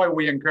that's why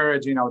we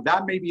encourage,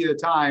 that may be the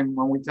time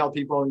when we tell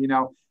people,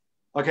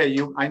 okay,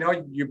 I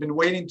know you've been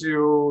waiting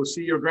to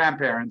see your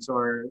grandparents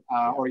or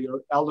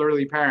your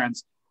elderly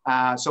parents.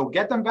 So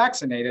get them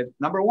vaccinated,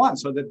 number one,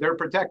 so that they're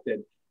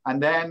protected.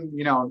 And then,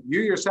 you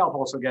yourself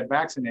also get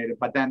vaccinated,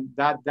 but then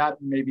that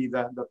may be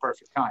the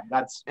perfect time.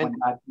 That's when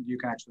you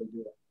can actually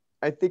do that.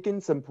 I think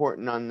it's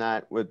important on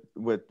that with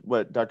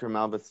what Dr.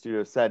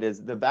 Malvestutto said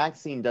is the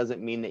vaccine doesn't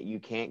mean that you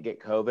can't get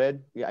COVID.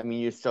 I mean,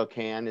 you still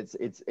can.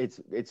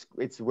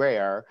 It's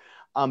rare.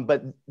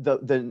 But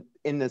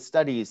in the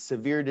studies,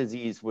 severe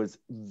disease was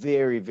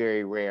very,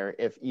 very rare,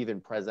 if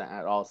even present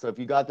at all. So if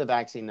you got the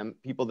vaccine, the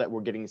people that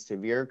were getting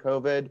severe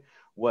COVID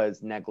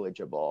was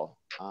negligible.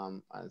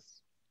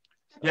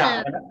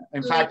 Yeah,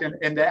 in fact,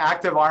 in the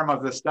active arm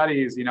of the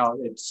studies,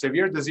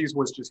 severe disease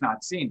was just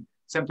not seen.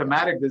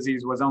 Symptomatic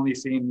disease was only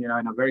seen, in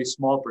a very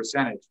small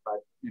percentage,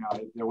 but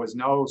there was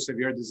no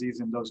severe disease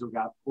in those who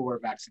were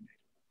vaccinated.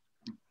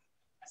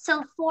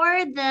 So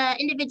for the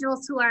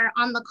individuals who are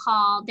on the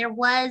call, there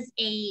was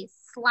a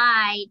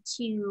slide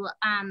to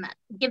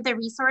give the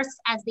resource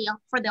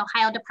for the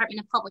Ohio Department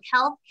of Public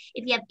Health.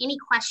 If you have any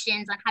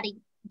questions on how to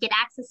get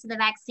access to the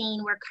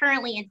vaccine, we're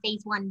currently in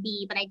phase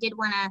 1B, but I did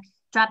want to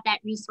drop that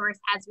resource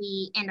as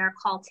we end our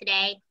call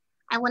today.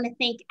 I want to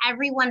thank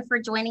everyone for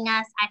joining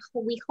us.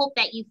 We hope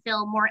that you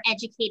feel more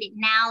educated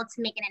now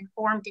to make an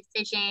informed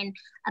decision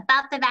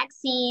about the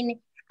vaccine.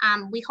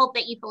 We hope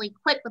that you feel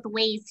equipped with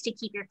ways to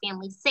keep your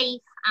family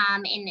safe.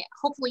 And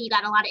hopefully you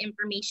got a lot of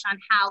information on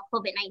how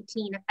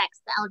COVID-19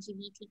 affects the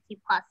LGBTQ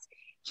plus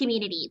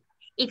community.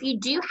 If you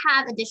do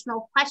have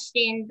additional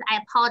questions, I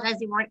apologize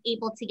we weren't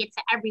able to get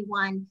to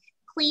everyone.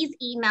 Please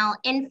email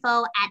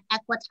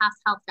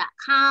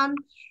info@equitashealth.com.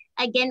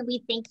 Again,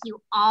 we thank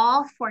you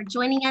all for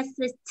joining us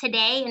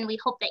today, and we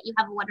hope that you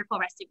have a wonderful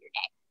rest of your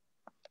day.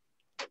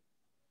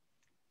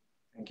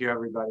 Thank you,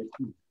 everybody.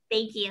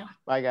 Thank you.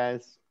 Bye,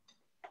 guys.